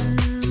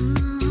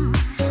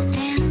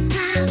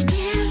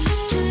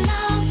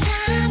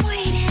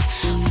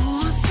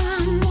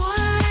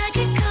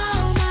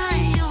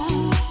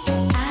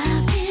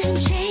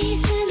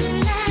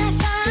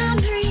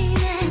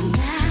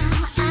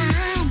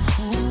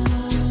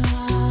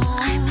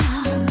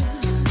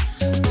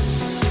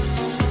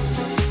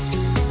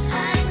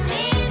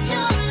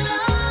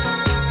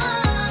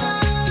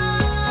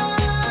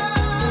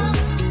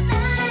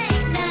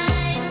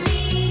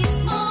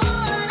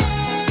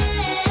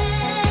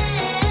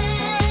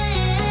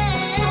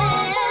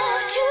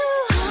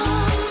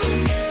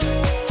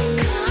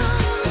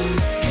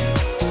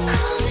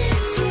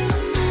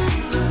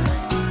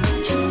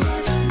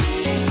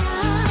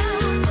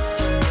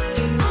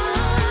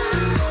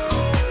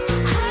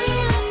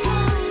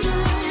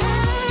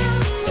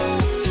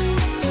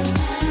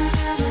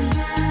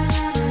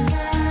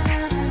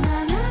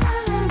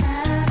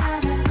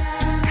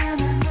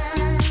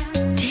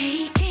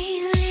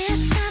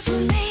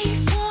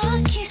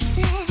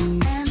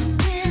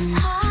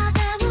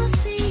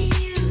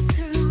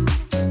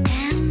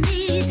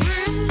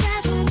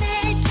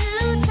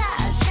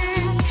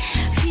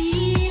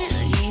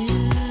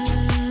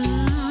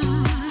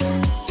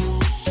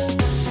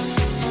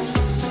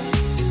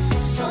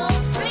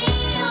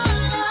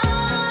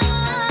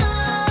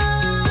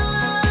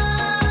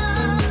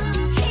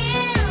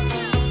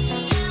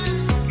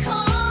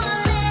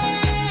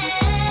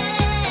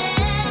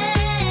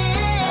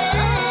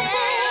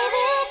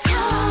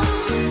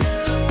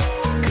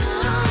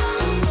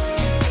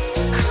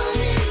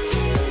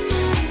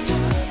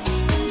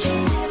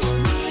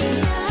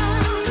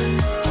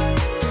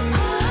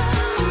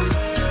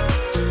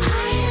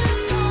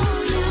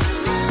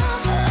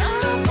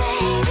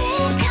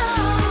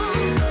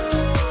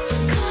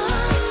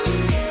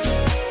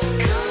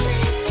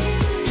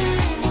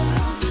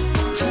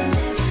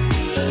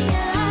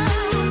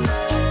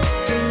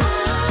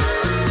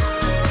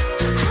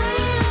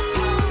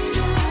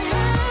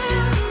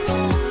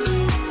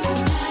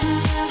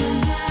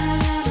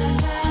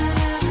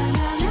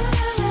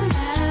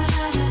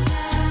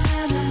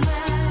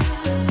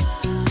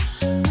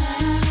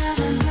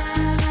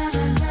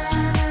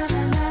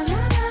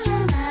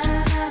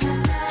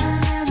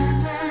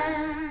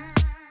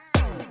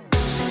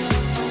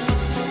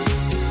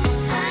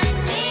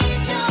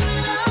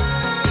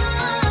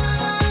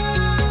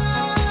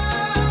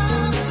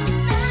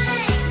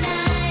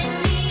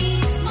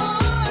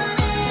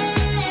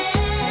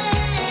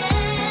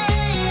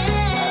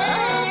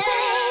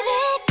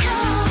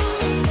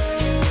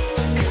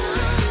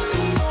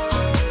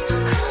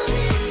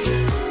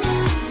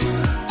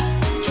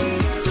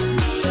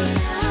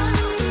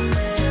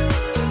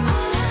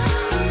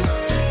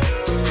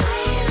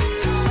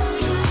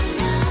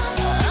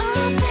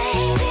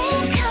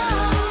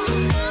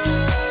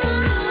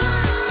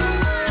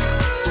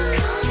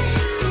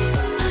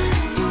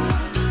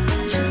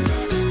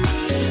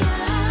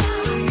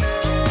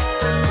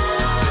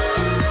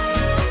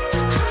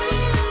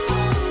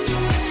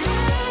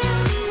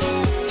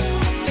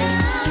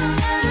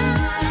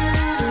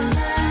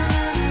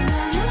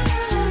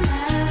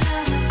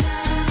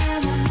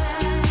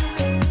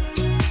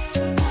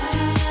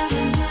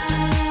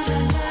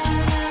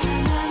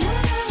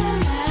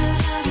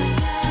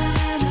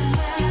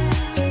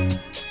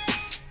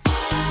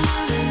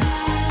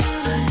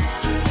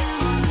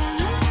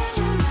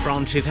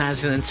 from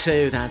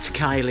 2002. That's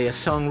Kylie, a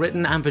song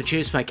written and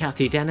produced by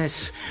Kathy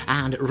Dennis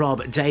and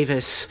Rob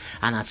Davis,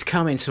 and that's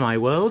Come Into My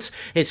World.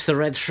 It's the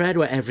red thread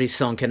where every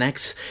song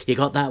connects. You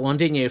got that one,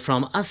 didn't you?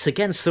 From Us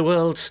Against the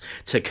World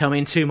to Come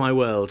Into My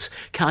World.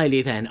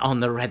 Kylie then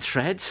on the red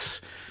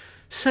threads.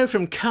 So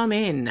from Come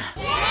In...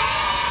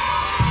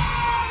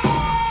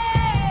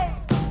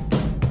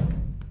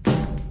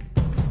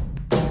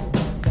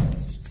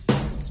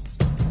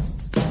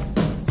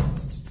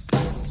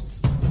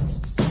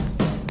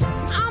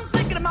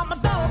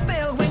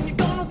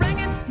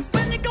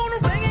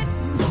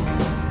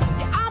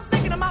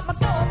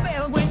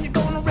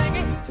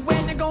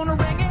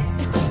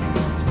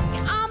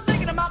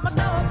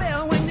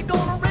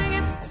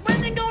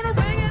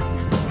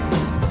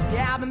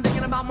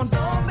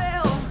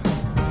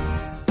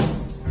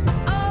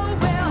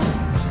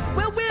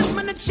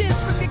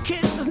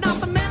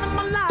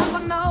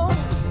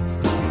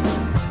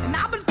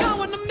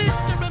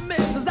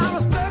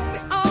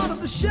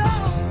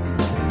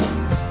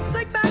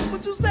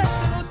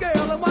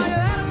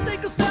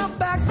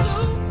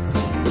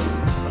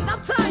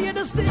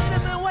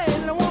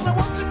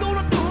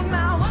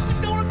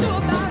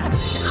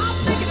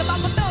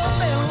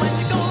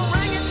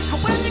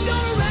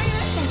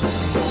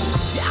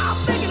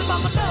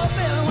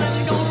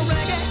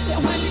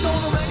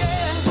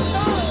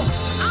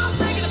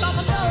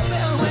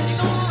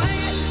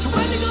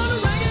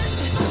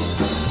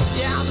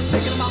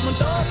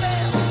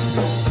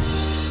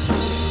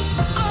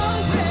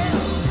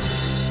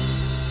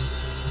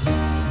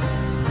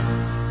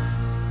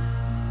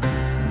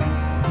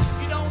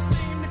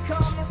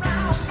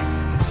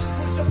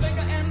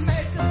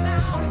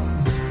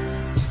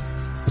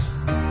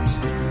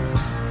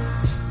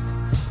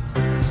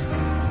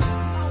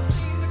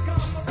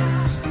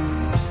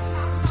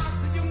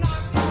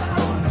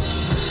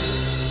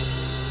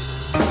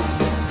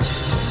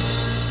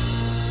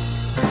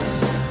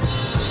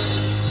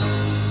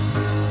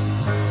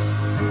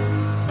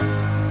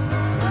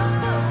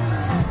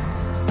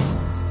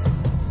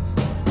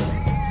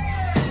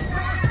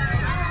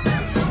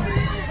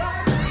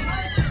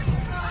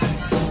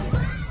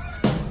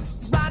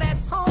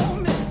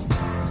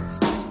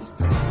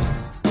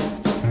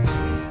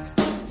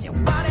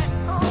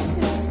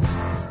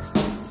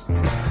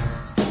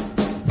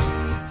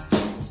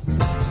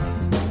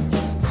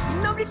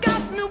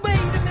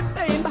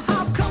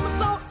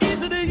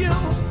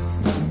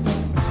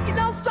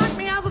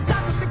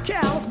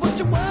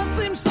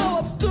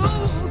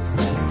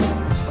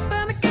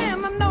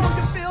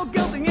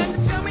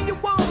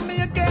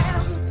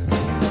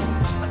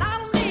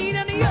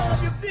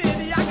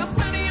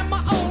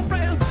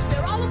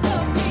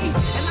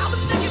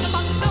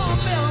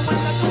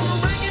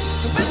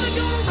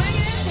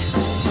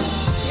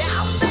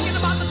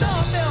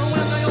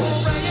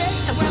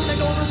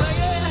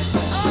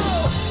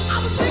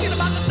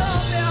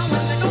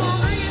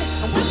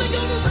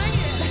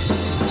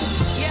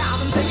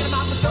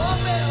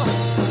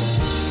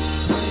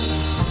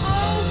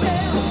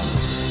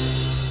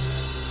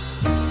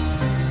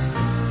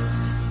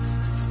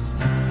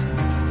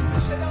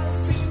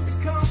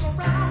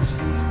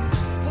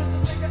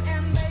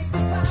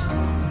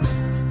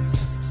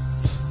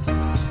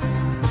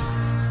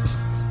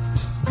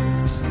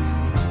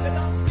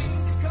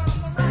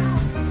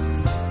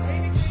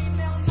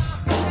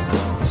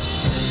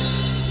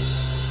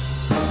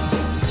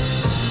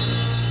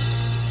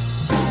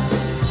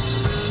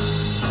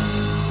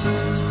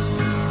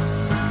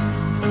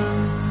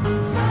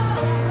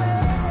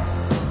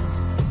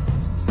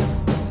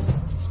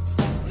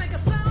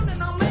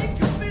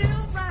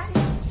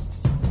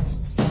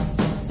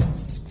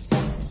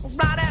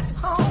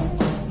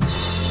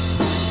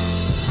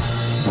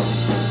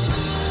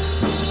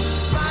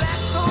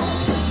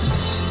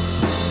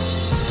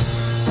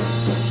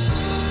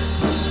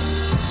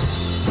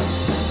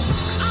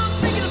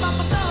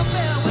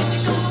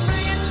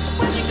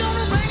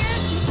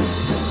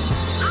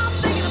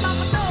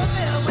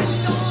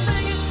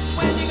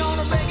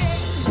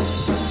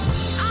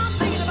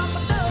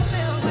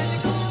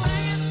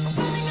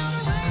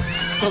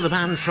 Well, the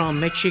band from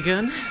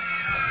Michigan.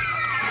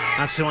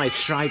 That's the White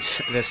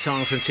Stripes, the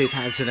song from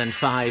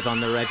 2005 on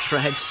the Red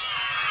Threads.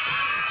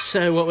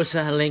 So what was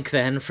that link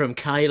then from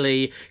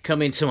Kylie,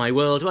 Come Into My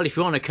World? Well, if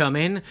you want to come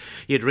in,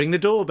 you'd ring the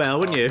doorbell,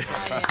 wouldn't you?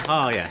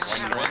 Oh,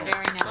 yes.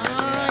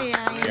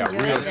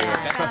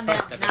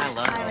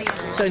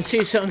 So in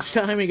 2 songs'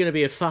 time, you're going to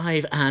be at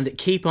 5 and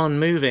keep on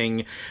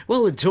moving.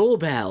 Well, the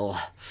doorbell.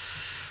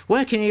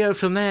 Where can you go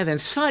from there then?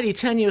 Slightly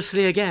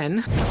tenuously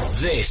again.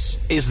 This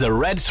is The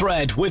Red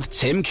Thread with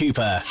Tim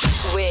Cooper.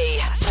 We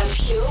are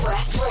Pure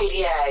West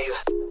Radio.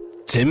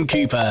 Tim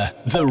Cooper,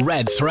 The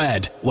Red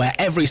Thread, where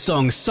every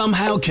song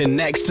somehow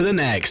connects to the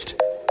next.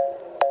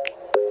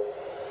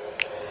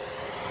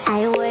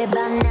 I ain't worried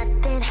about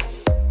nothing.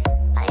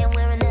 I am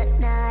wearing a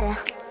nada.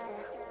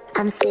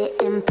 I'm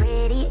sitting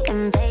pretty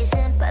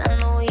impatient, but I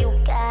know you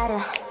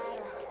gotta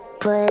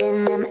put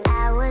in them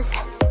hours.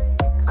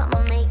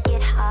 I'ma make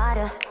it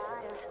harder.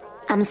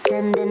 I'm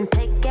sending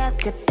pick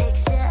after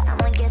picture,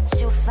 I'ma get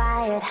you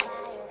fired.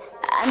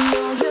 I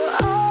know you're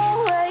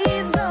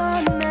always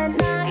on that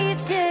night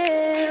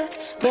shift,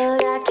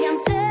 but I can't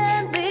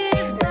stand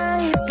these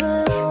nights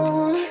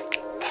alone.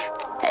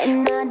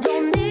 And I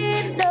don't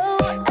need no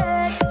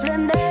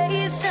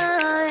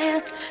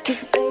explanation,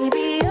 'cause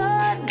baby,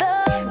 you're the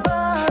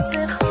boss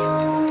at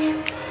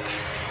home.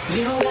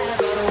 You don't gotta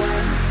go to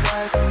work,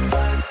 work,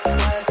 work,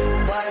 work,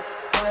 work,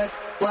 work,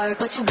 work,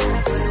 but you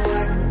gotta put in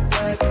work,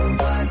 work,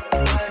 work, work,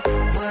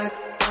 work, work,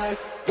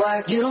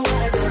 work. You don't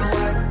gotta go to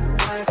work,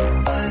 work,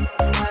 work,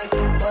 work,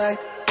 work,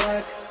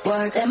 work,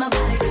 work. Let my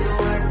body do the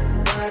work,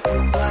 work,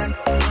 work,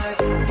 work,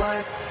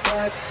 work,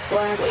 work,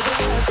 work. We can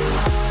work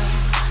tomorrow.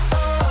 Oh,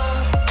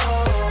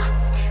 oh.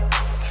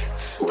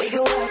 We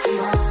can work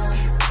tomorrow.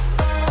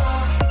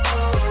 Oh,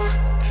 oh.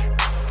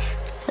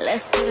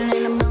 Let's put it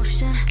in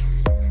motion.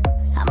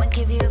 I'ma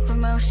give you a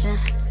promotion.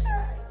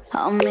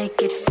 I'll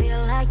make it feel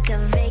like a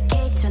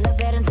vacate, turn the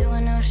bed into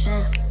an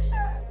ocean.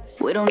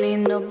 We don't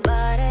need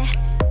nobody,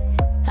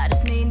 I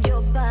just need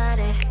your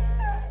body.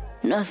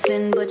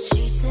 Nothing but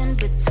sheets in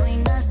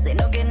between us, ain't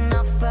no getting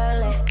off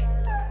early.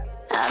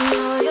 I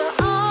know you're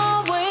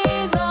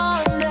always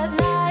on the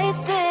night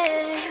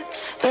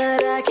shift,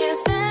 but I can't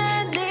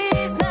stand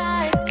these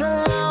nights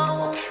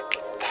alone.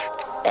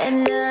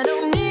 And I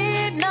don't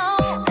need no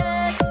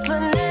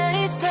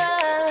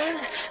explanation,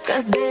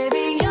 'cause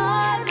baby,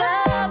 you're the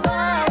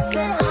boss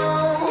at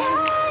home.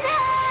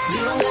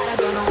 You don't gotta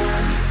go to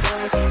work,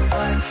 work,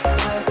 work,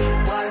 work,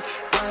 work,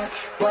 work,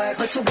 work,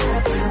 but you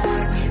gotta put in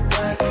work,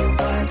 work,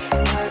 work,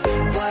 work,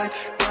 work,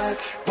 work,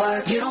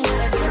 work. You don't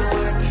gotta go to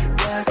work,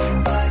 work,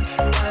 work,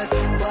 work,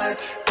 work,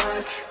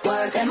 work,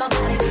 work. Let my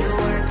body do the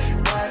work,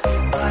 work,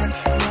 work,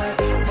 work,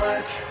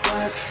 work,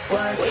 work,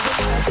 work. We can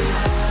work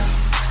tomorrow.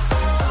 Oh,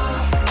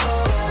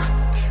 oh.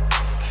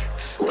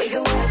 We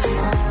can work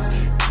tomorrow.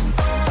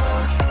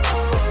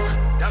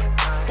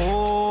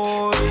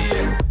 Oh,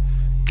 yeah.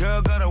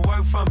 Girl, gotta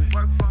work for me.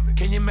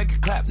 Can you make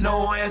it clap?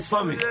 No hands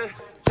for me.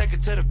 Take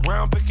it to the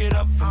ground, pick it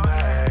up for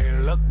me.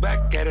 Look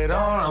back at it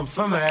all, I'm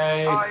for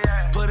me.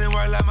 Put in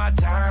work like my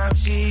time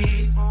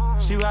sheet.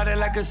 She ride it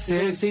like a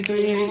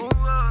 63.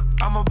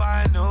 I'ma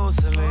buy a new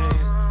Celine.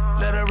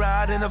 Let her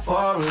ride in the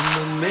foreign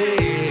with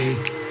me.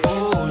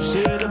 Oh,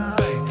 she the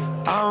babe,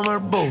 I'm her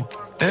boo.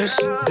 And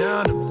she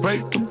down to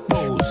break the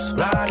rules.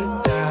 Ride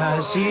or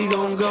die, she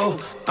gon' go.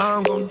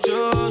 I'm gon'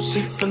 choose,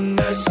 she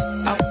finesse.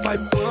 I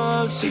fight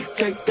up, she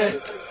take that.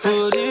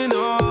 Put in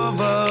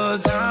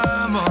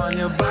overtime on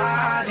your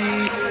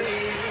body.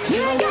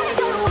 You ain't gotta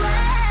go to work,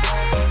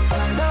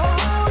 no.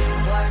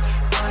 Work,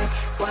 work,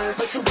 work,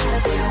 but you gotta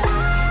put in work.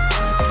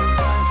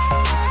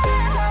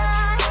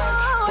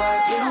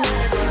 You don't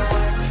gotta go to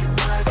work,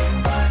 work,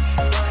 work,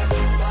 work,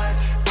 work,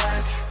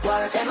 work,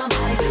 work. Let my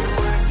body do the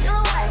work, do the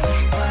work,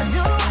 do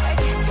the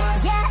work.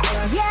 Yeah,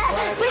 yeah,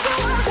 we can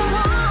work from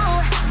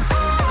home.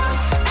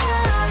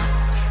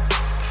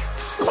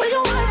 We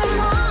can work from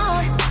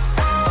home.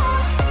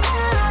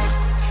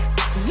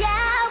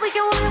 Yeah, we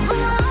can work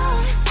from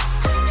home.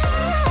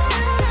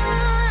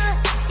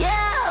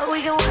 Yeah, we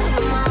can work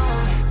from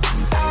home.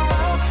 Oh,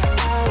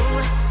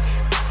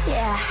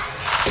 yeah.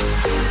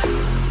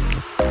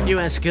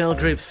 US girl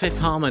group Fifth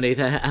Harmony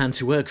there, and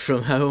to work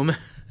from home.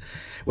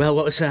 Well,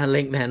 what was our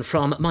link then?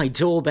 From my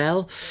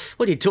doorbell?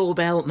 Well, your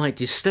doorbell might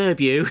disturb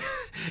you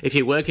if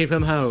you're working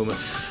from home.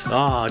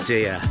 Oh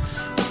dear.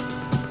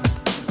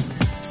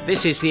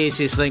 This is the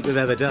easiest link we've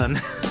ever done.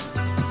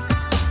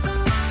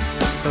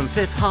 From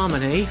Fifth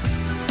Harmony.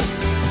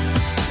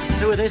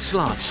 Who are this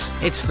lot?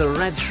 It's the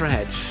Red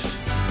Threads.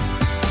 I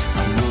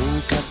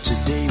woke up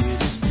today with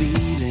this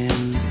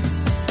feeling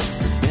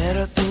that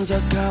better things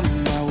are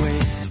coming my way.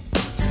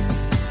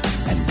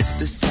 And if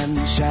the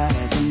sunshine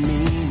has a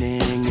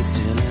meaning, it's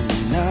telling me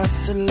not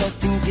to let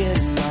things get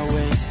in my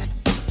way.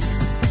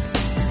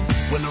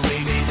 When the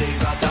rainy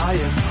days are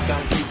dying,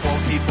 gotta keep on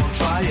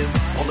trying.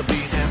 All the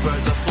bees and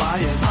birds are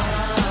flying.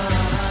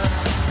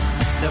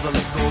 Never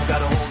let go,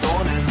 gotta hold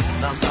on in.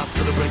 Non-stop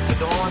till the break of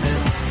dawn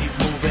and keep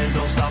moving,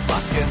 don't stop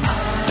rocking.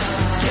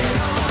 Get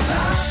on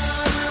up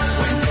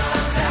when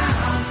you're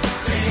down,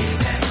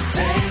 baby.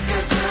 Take a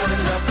good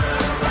look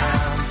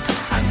around.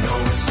 I know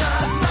it's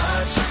not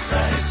much,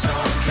 but it's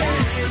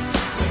okay.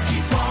 We'll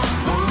keep on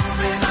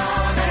moving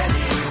on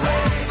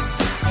anyway.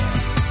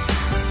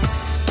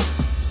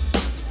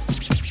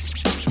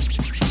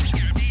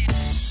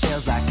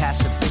 Feels like I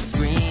should be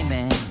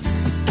screaming,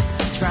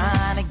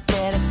 trying to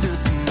get it through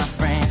to my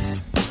friends.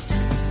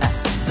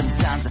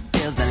 Sometimes it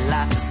feels that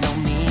life has no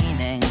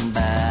meaning,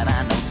 but I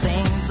know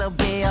things will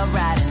be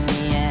alright in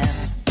the end.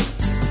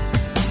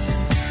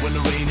 When the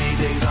rainy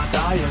days are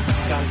dying,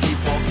 gotta keep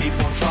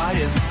on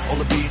trying. All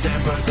the bees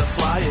and birds are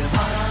flying.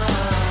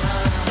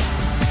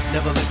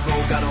 Never let go,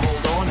 gotta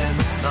hold on and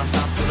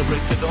non-stop till the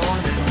break of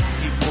dawn and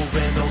keep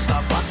moving, don't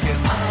stop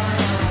rocking.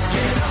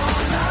 Get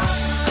on up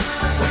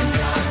when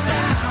you're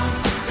down,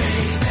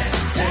 baby.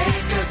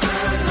 Take a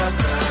good look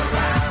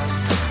around.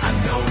 I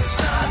know it's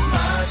not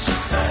much,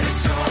 but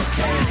it's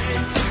okay.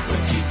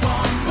 We'll keep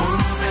on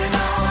moving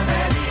on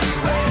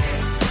anyway.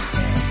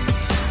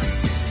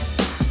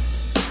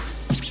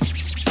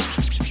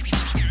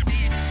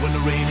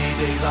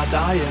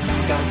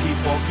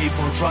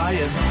 keep on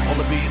trying. All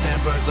the bees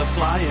and birds are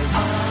flying.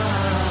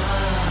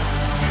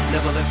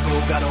 Never let go,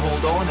 gotta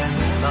hold on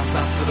and not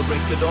stop till the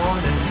break of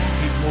dawn and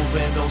keep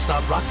moving, don't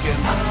stop rocking.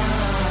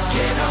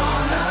 Get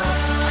on up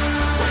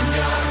when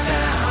you're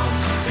down,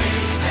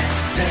 baby.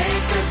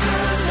 Take a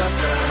good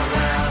look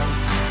around.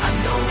 I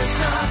know it's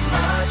not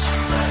much,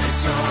 but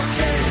it's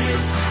okay.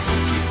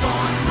 We'll keep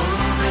on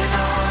moving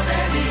on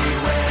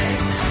anyway.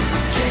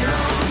 Get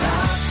on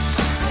up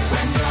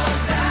when you're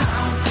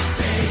down,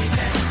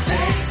 baby.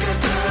 Take a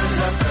good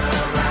look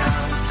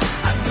around.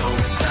 I know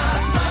it's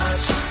not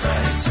much,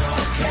 but it's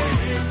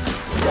okay.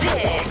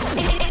 This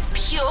is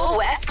Pure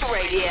West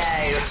Radio.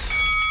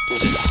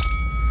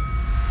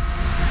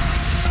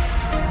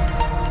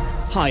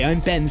 Hi, I'm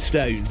Ben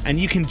Stone, and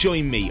you can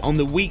join me on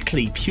the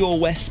weekly Pure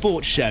West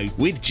Sports Show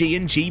with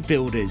G&G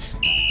Builders.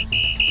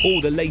 All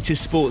the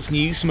latest sports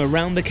news from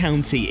around the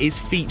county is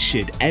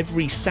featured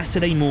every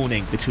Saturday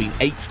morning between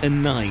 8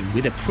 and 9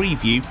 with a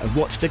preview of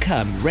what's to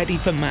come ready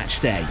for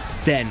match day.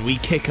 Then we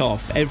kick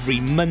off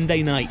every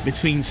Monday night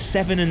between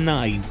 7 and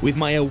 9 with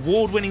my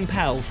award-winning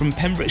pal from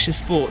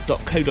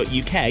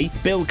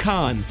PembrokeshireSport.co.uk, Bill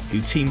Kahn, who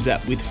teams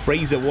up with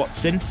Fraser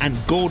Watson and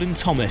Gordon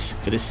Thomas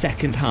for the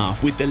second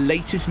half with the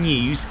latest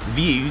news,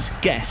 views,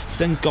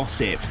 guests and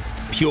gossip.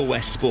 Pure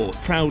West Sport,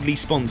 proudly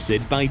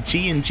sponsored by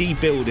G&G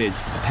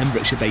Builders, a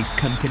Pembrokeshire-based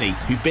company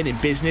who've been in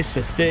business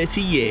for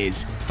 30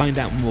 years. Find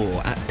out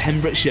more at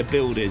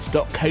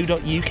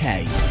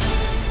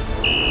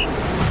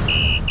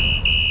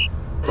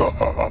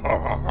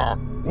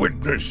pembrokeshirebuilders.co.uk.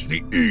 Witness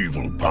the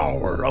evil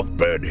power of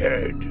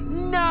Bedhead.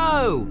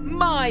 No!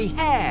 My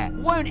hair!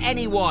 Won't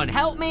anyone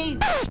help me?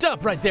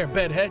 Stop right there,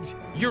 Bedheads.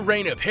 Your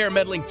reign of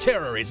hair-meddling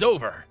terror is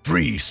over.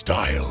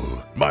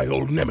 Freestyle, my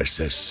old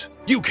nemesis.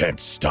 You can't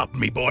stop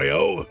me,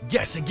 boyo.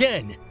 Guess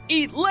again.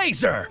 Eat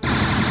laser!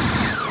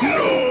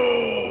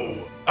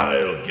 No!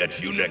 I'll get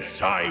you next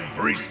time,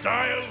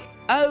 Freestyle.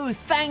 Oh,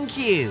 thank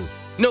you.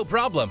 No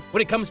problem.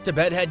 When it comes to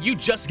Bedhead, you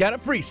just gotta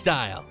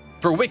freestyle.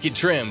 For wicked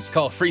trims,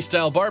 call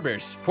Freestyle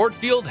Barbers,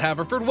 Portfield,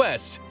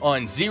 Haverfordwest,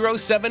 on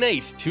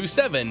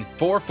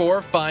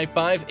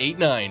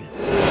 07827445589.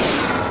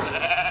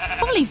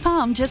 Folly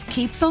Farm just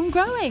keeps on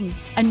growing.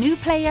 A new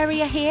play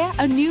area here,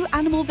 a new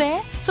animal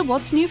there. So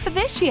what's new for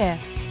this year?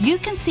 You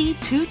can see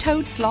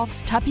two-toed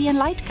sloths, Tuppy and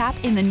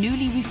Lightcap, in the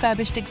newly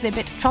refurbished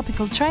exhibit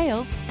Tropical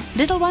Trails.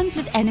 Little ones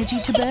with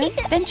energy to burn?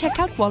 Then check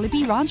out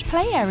Wallaby Ranch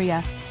play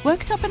area.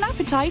 Worked up an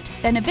appetite?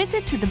 Then a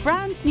visit to the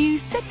brand new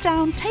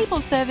sit-down,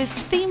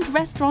 table-serviced themed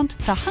restaurant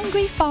The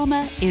Hungry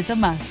Farmer is a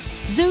must.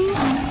 Zoo,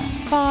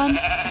 barn,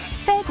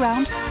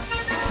 fairground,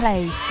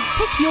 play.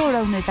 Pick your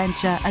own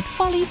adventure at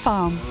Folly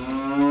Farm.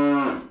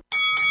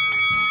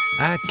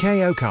 At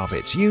KO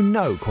Carpets, you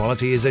know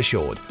quality is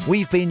assured.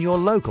 We've been your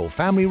local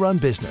family-run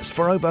business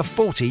for over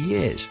 40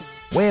 years.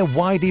 We're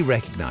widely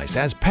recognised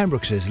as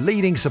Pembrokeshire's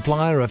leading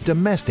supplier of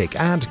domestic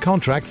and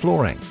contract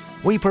flooring.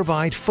 We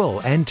provide full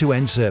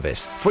end-to-end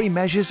service, free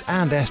measures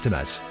and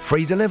estimates,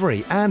 free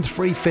delivery and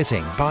free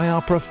fitting by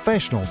our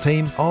professional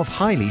team of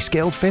highly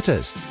skilled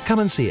fitters. Come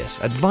and see us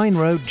at Vine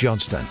Road,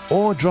 Johnston,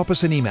 or drop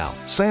us an email,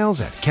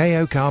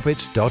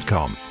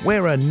 sales@kocarpets.com.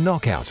 We're a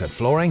knockout at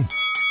flooring.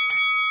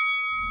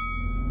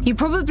 You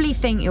probably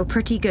think you're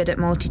pretty good at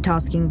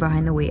multitasking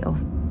behind the wheel.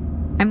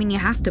 I mean, you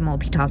have to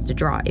multitask to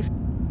drive.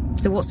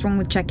 So what's wrong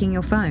with checking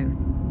your phone?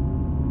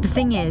 The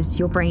thing is,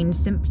 your brain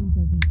simply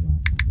doesn't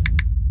work.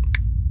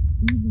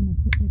 Even a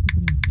quick look at a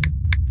message,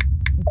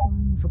 or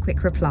firing off a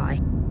quick reply,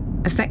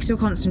 affects your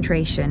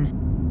concentration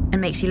and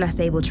makes you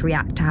less able to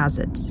react to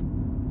hazards.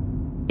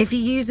 If you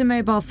use a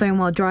mobile phone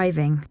while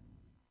driving,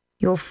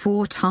 you're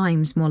 4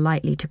 times more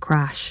likely to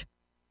crash.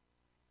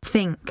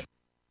 Think.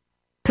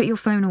 Put your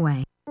phone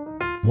away.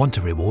 Want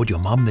to reward your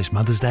mum this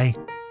Mother's Day?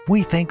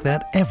 We think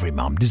that every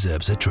mum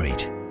deserves a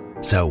treat.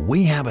 So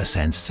we have a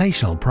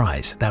sensational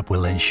prize that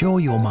will ensure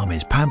your mum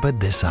is pampered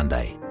this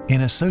Sunday.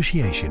 In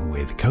association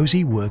with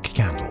Cozy Work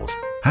Candles.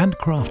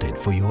 Handcrafted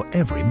for your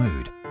every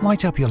mood.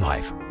 Light up your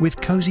life with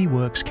Cozy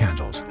Works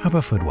Candles,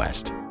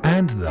 Haverfordwest.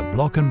 And the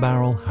Block and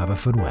Barrel,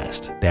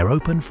 Haverfordwest. They're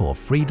open for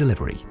free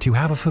delivery to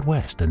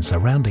Haverfordwest and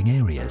surrounding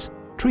areas.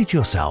 Treat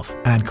yourself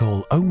and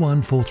call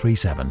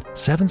 01437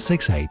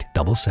 768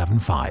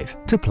 775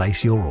 to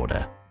place your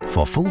order.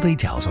 For full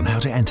details on how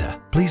to enter,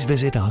 please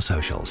visit our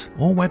socials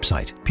or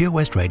website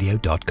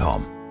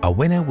purewestradio.com. A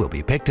winner will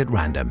be picked at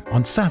random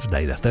on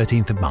Saturday the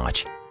 13th of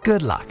March.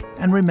 Good luck,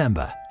 and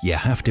remember, you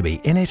have to be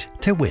in it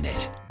to win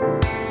it.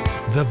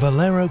 The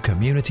Valero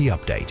Community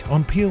Update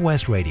on Pure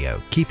West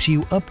Radio keeps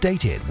you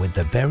updated with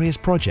the various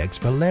projects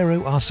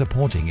Valero are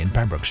supporting in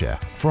Pembrokeshire,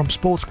 from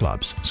sports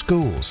clubs,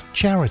 schools,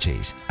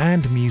 charities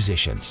and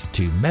musicians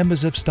to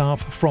members of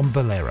staff from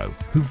Valero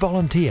who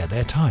volunteer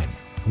their time.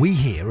 We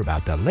hear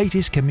about the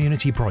latest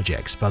community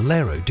projects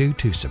Valero do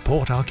to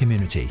support our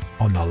community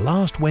on the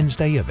last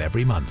Wednesday of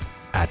every month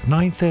at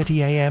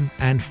 9:30 a.m.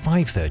 and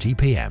 5:30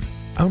 p.m.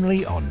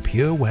 only on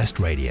Pure West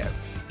Radio.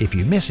 If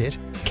you miss it,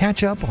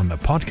 catch up on the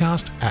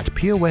podcast at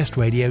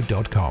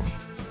purewestradio.com.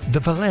 The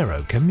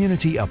Valero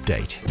Community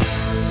Update.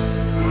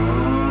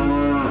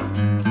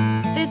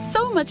 There's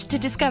so much much to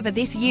discover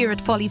this year at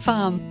Folly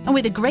Farm. And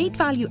with a great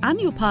value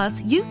annual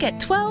pass, you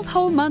get 12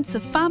 whole months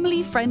of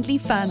family-friendly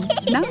fun.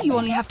 Now you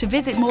only have to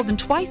visit more than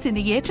twice in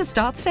the year to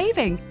start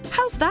saving.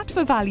 How's that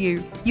for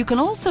value? You can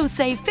also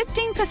save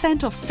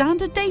 15% off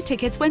standard day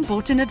tickets when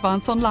bought in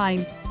advance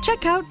online.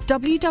 Check out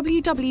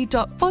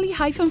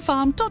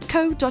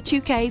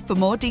www.folly-farm.co.uk for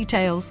more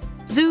details.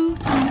 Zoo,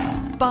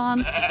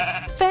 barn,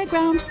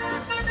 fairground,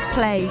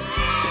 play.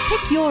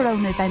 Pick your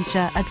own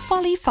adventure at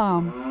Folly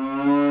Farm.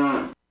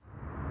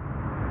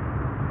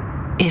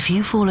 If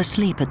you fall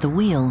asleep at the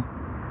wheel,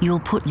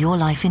 you'll put your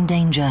life in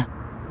danger,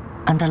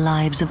 and the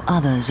lives of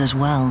others as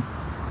well.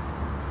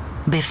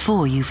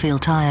 Before you feel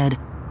tired,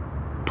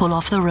 pull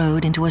off the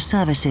road into a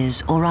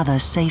services or other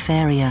safe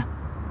area.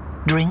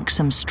 Drink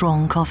some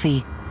strong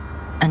coffee,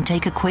 and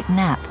take a quick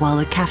nap while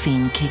the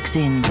caffeine kicks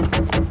in.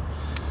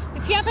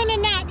 If you're having a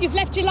nap, you've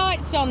left your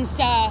lights on,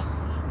 sir.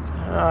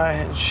 All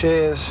right,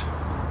 cheers.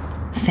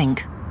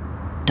 Think.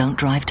 Don't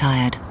drive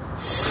tired.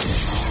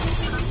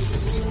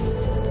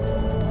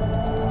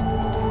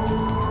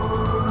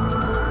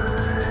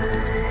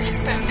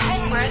 From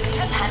Pembroke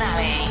to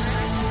Penally.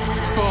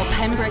 For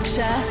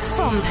Pembrokeshire,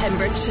 from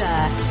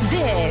Pembrokeshire,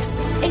 this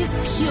is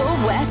Pure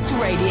West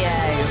Radio.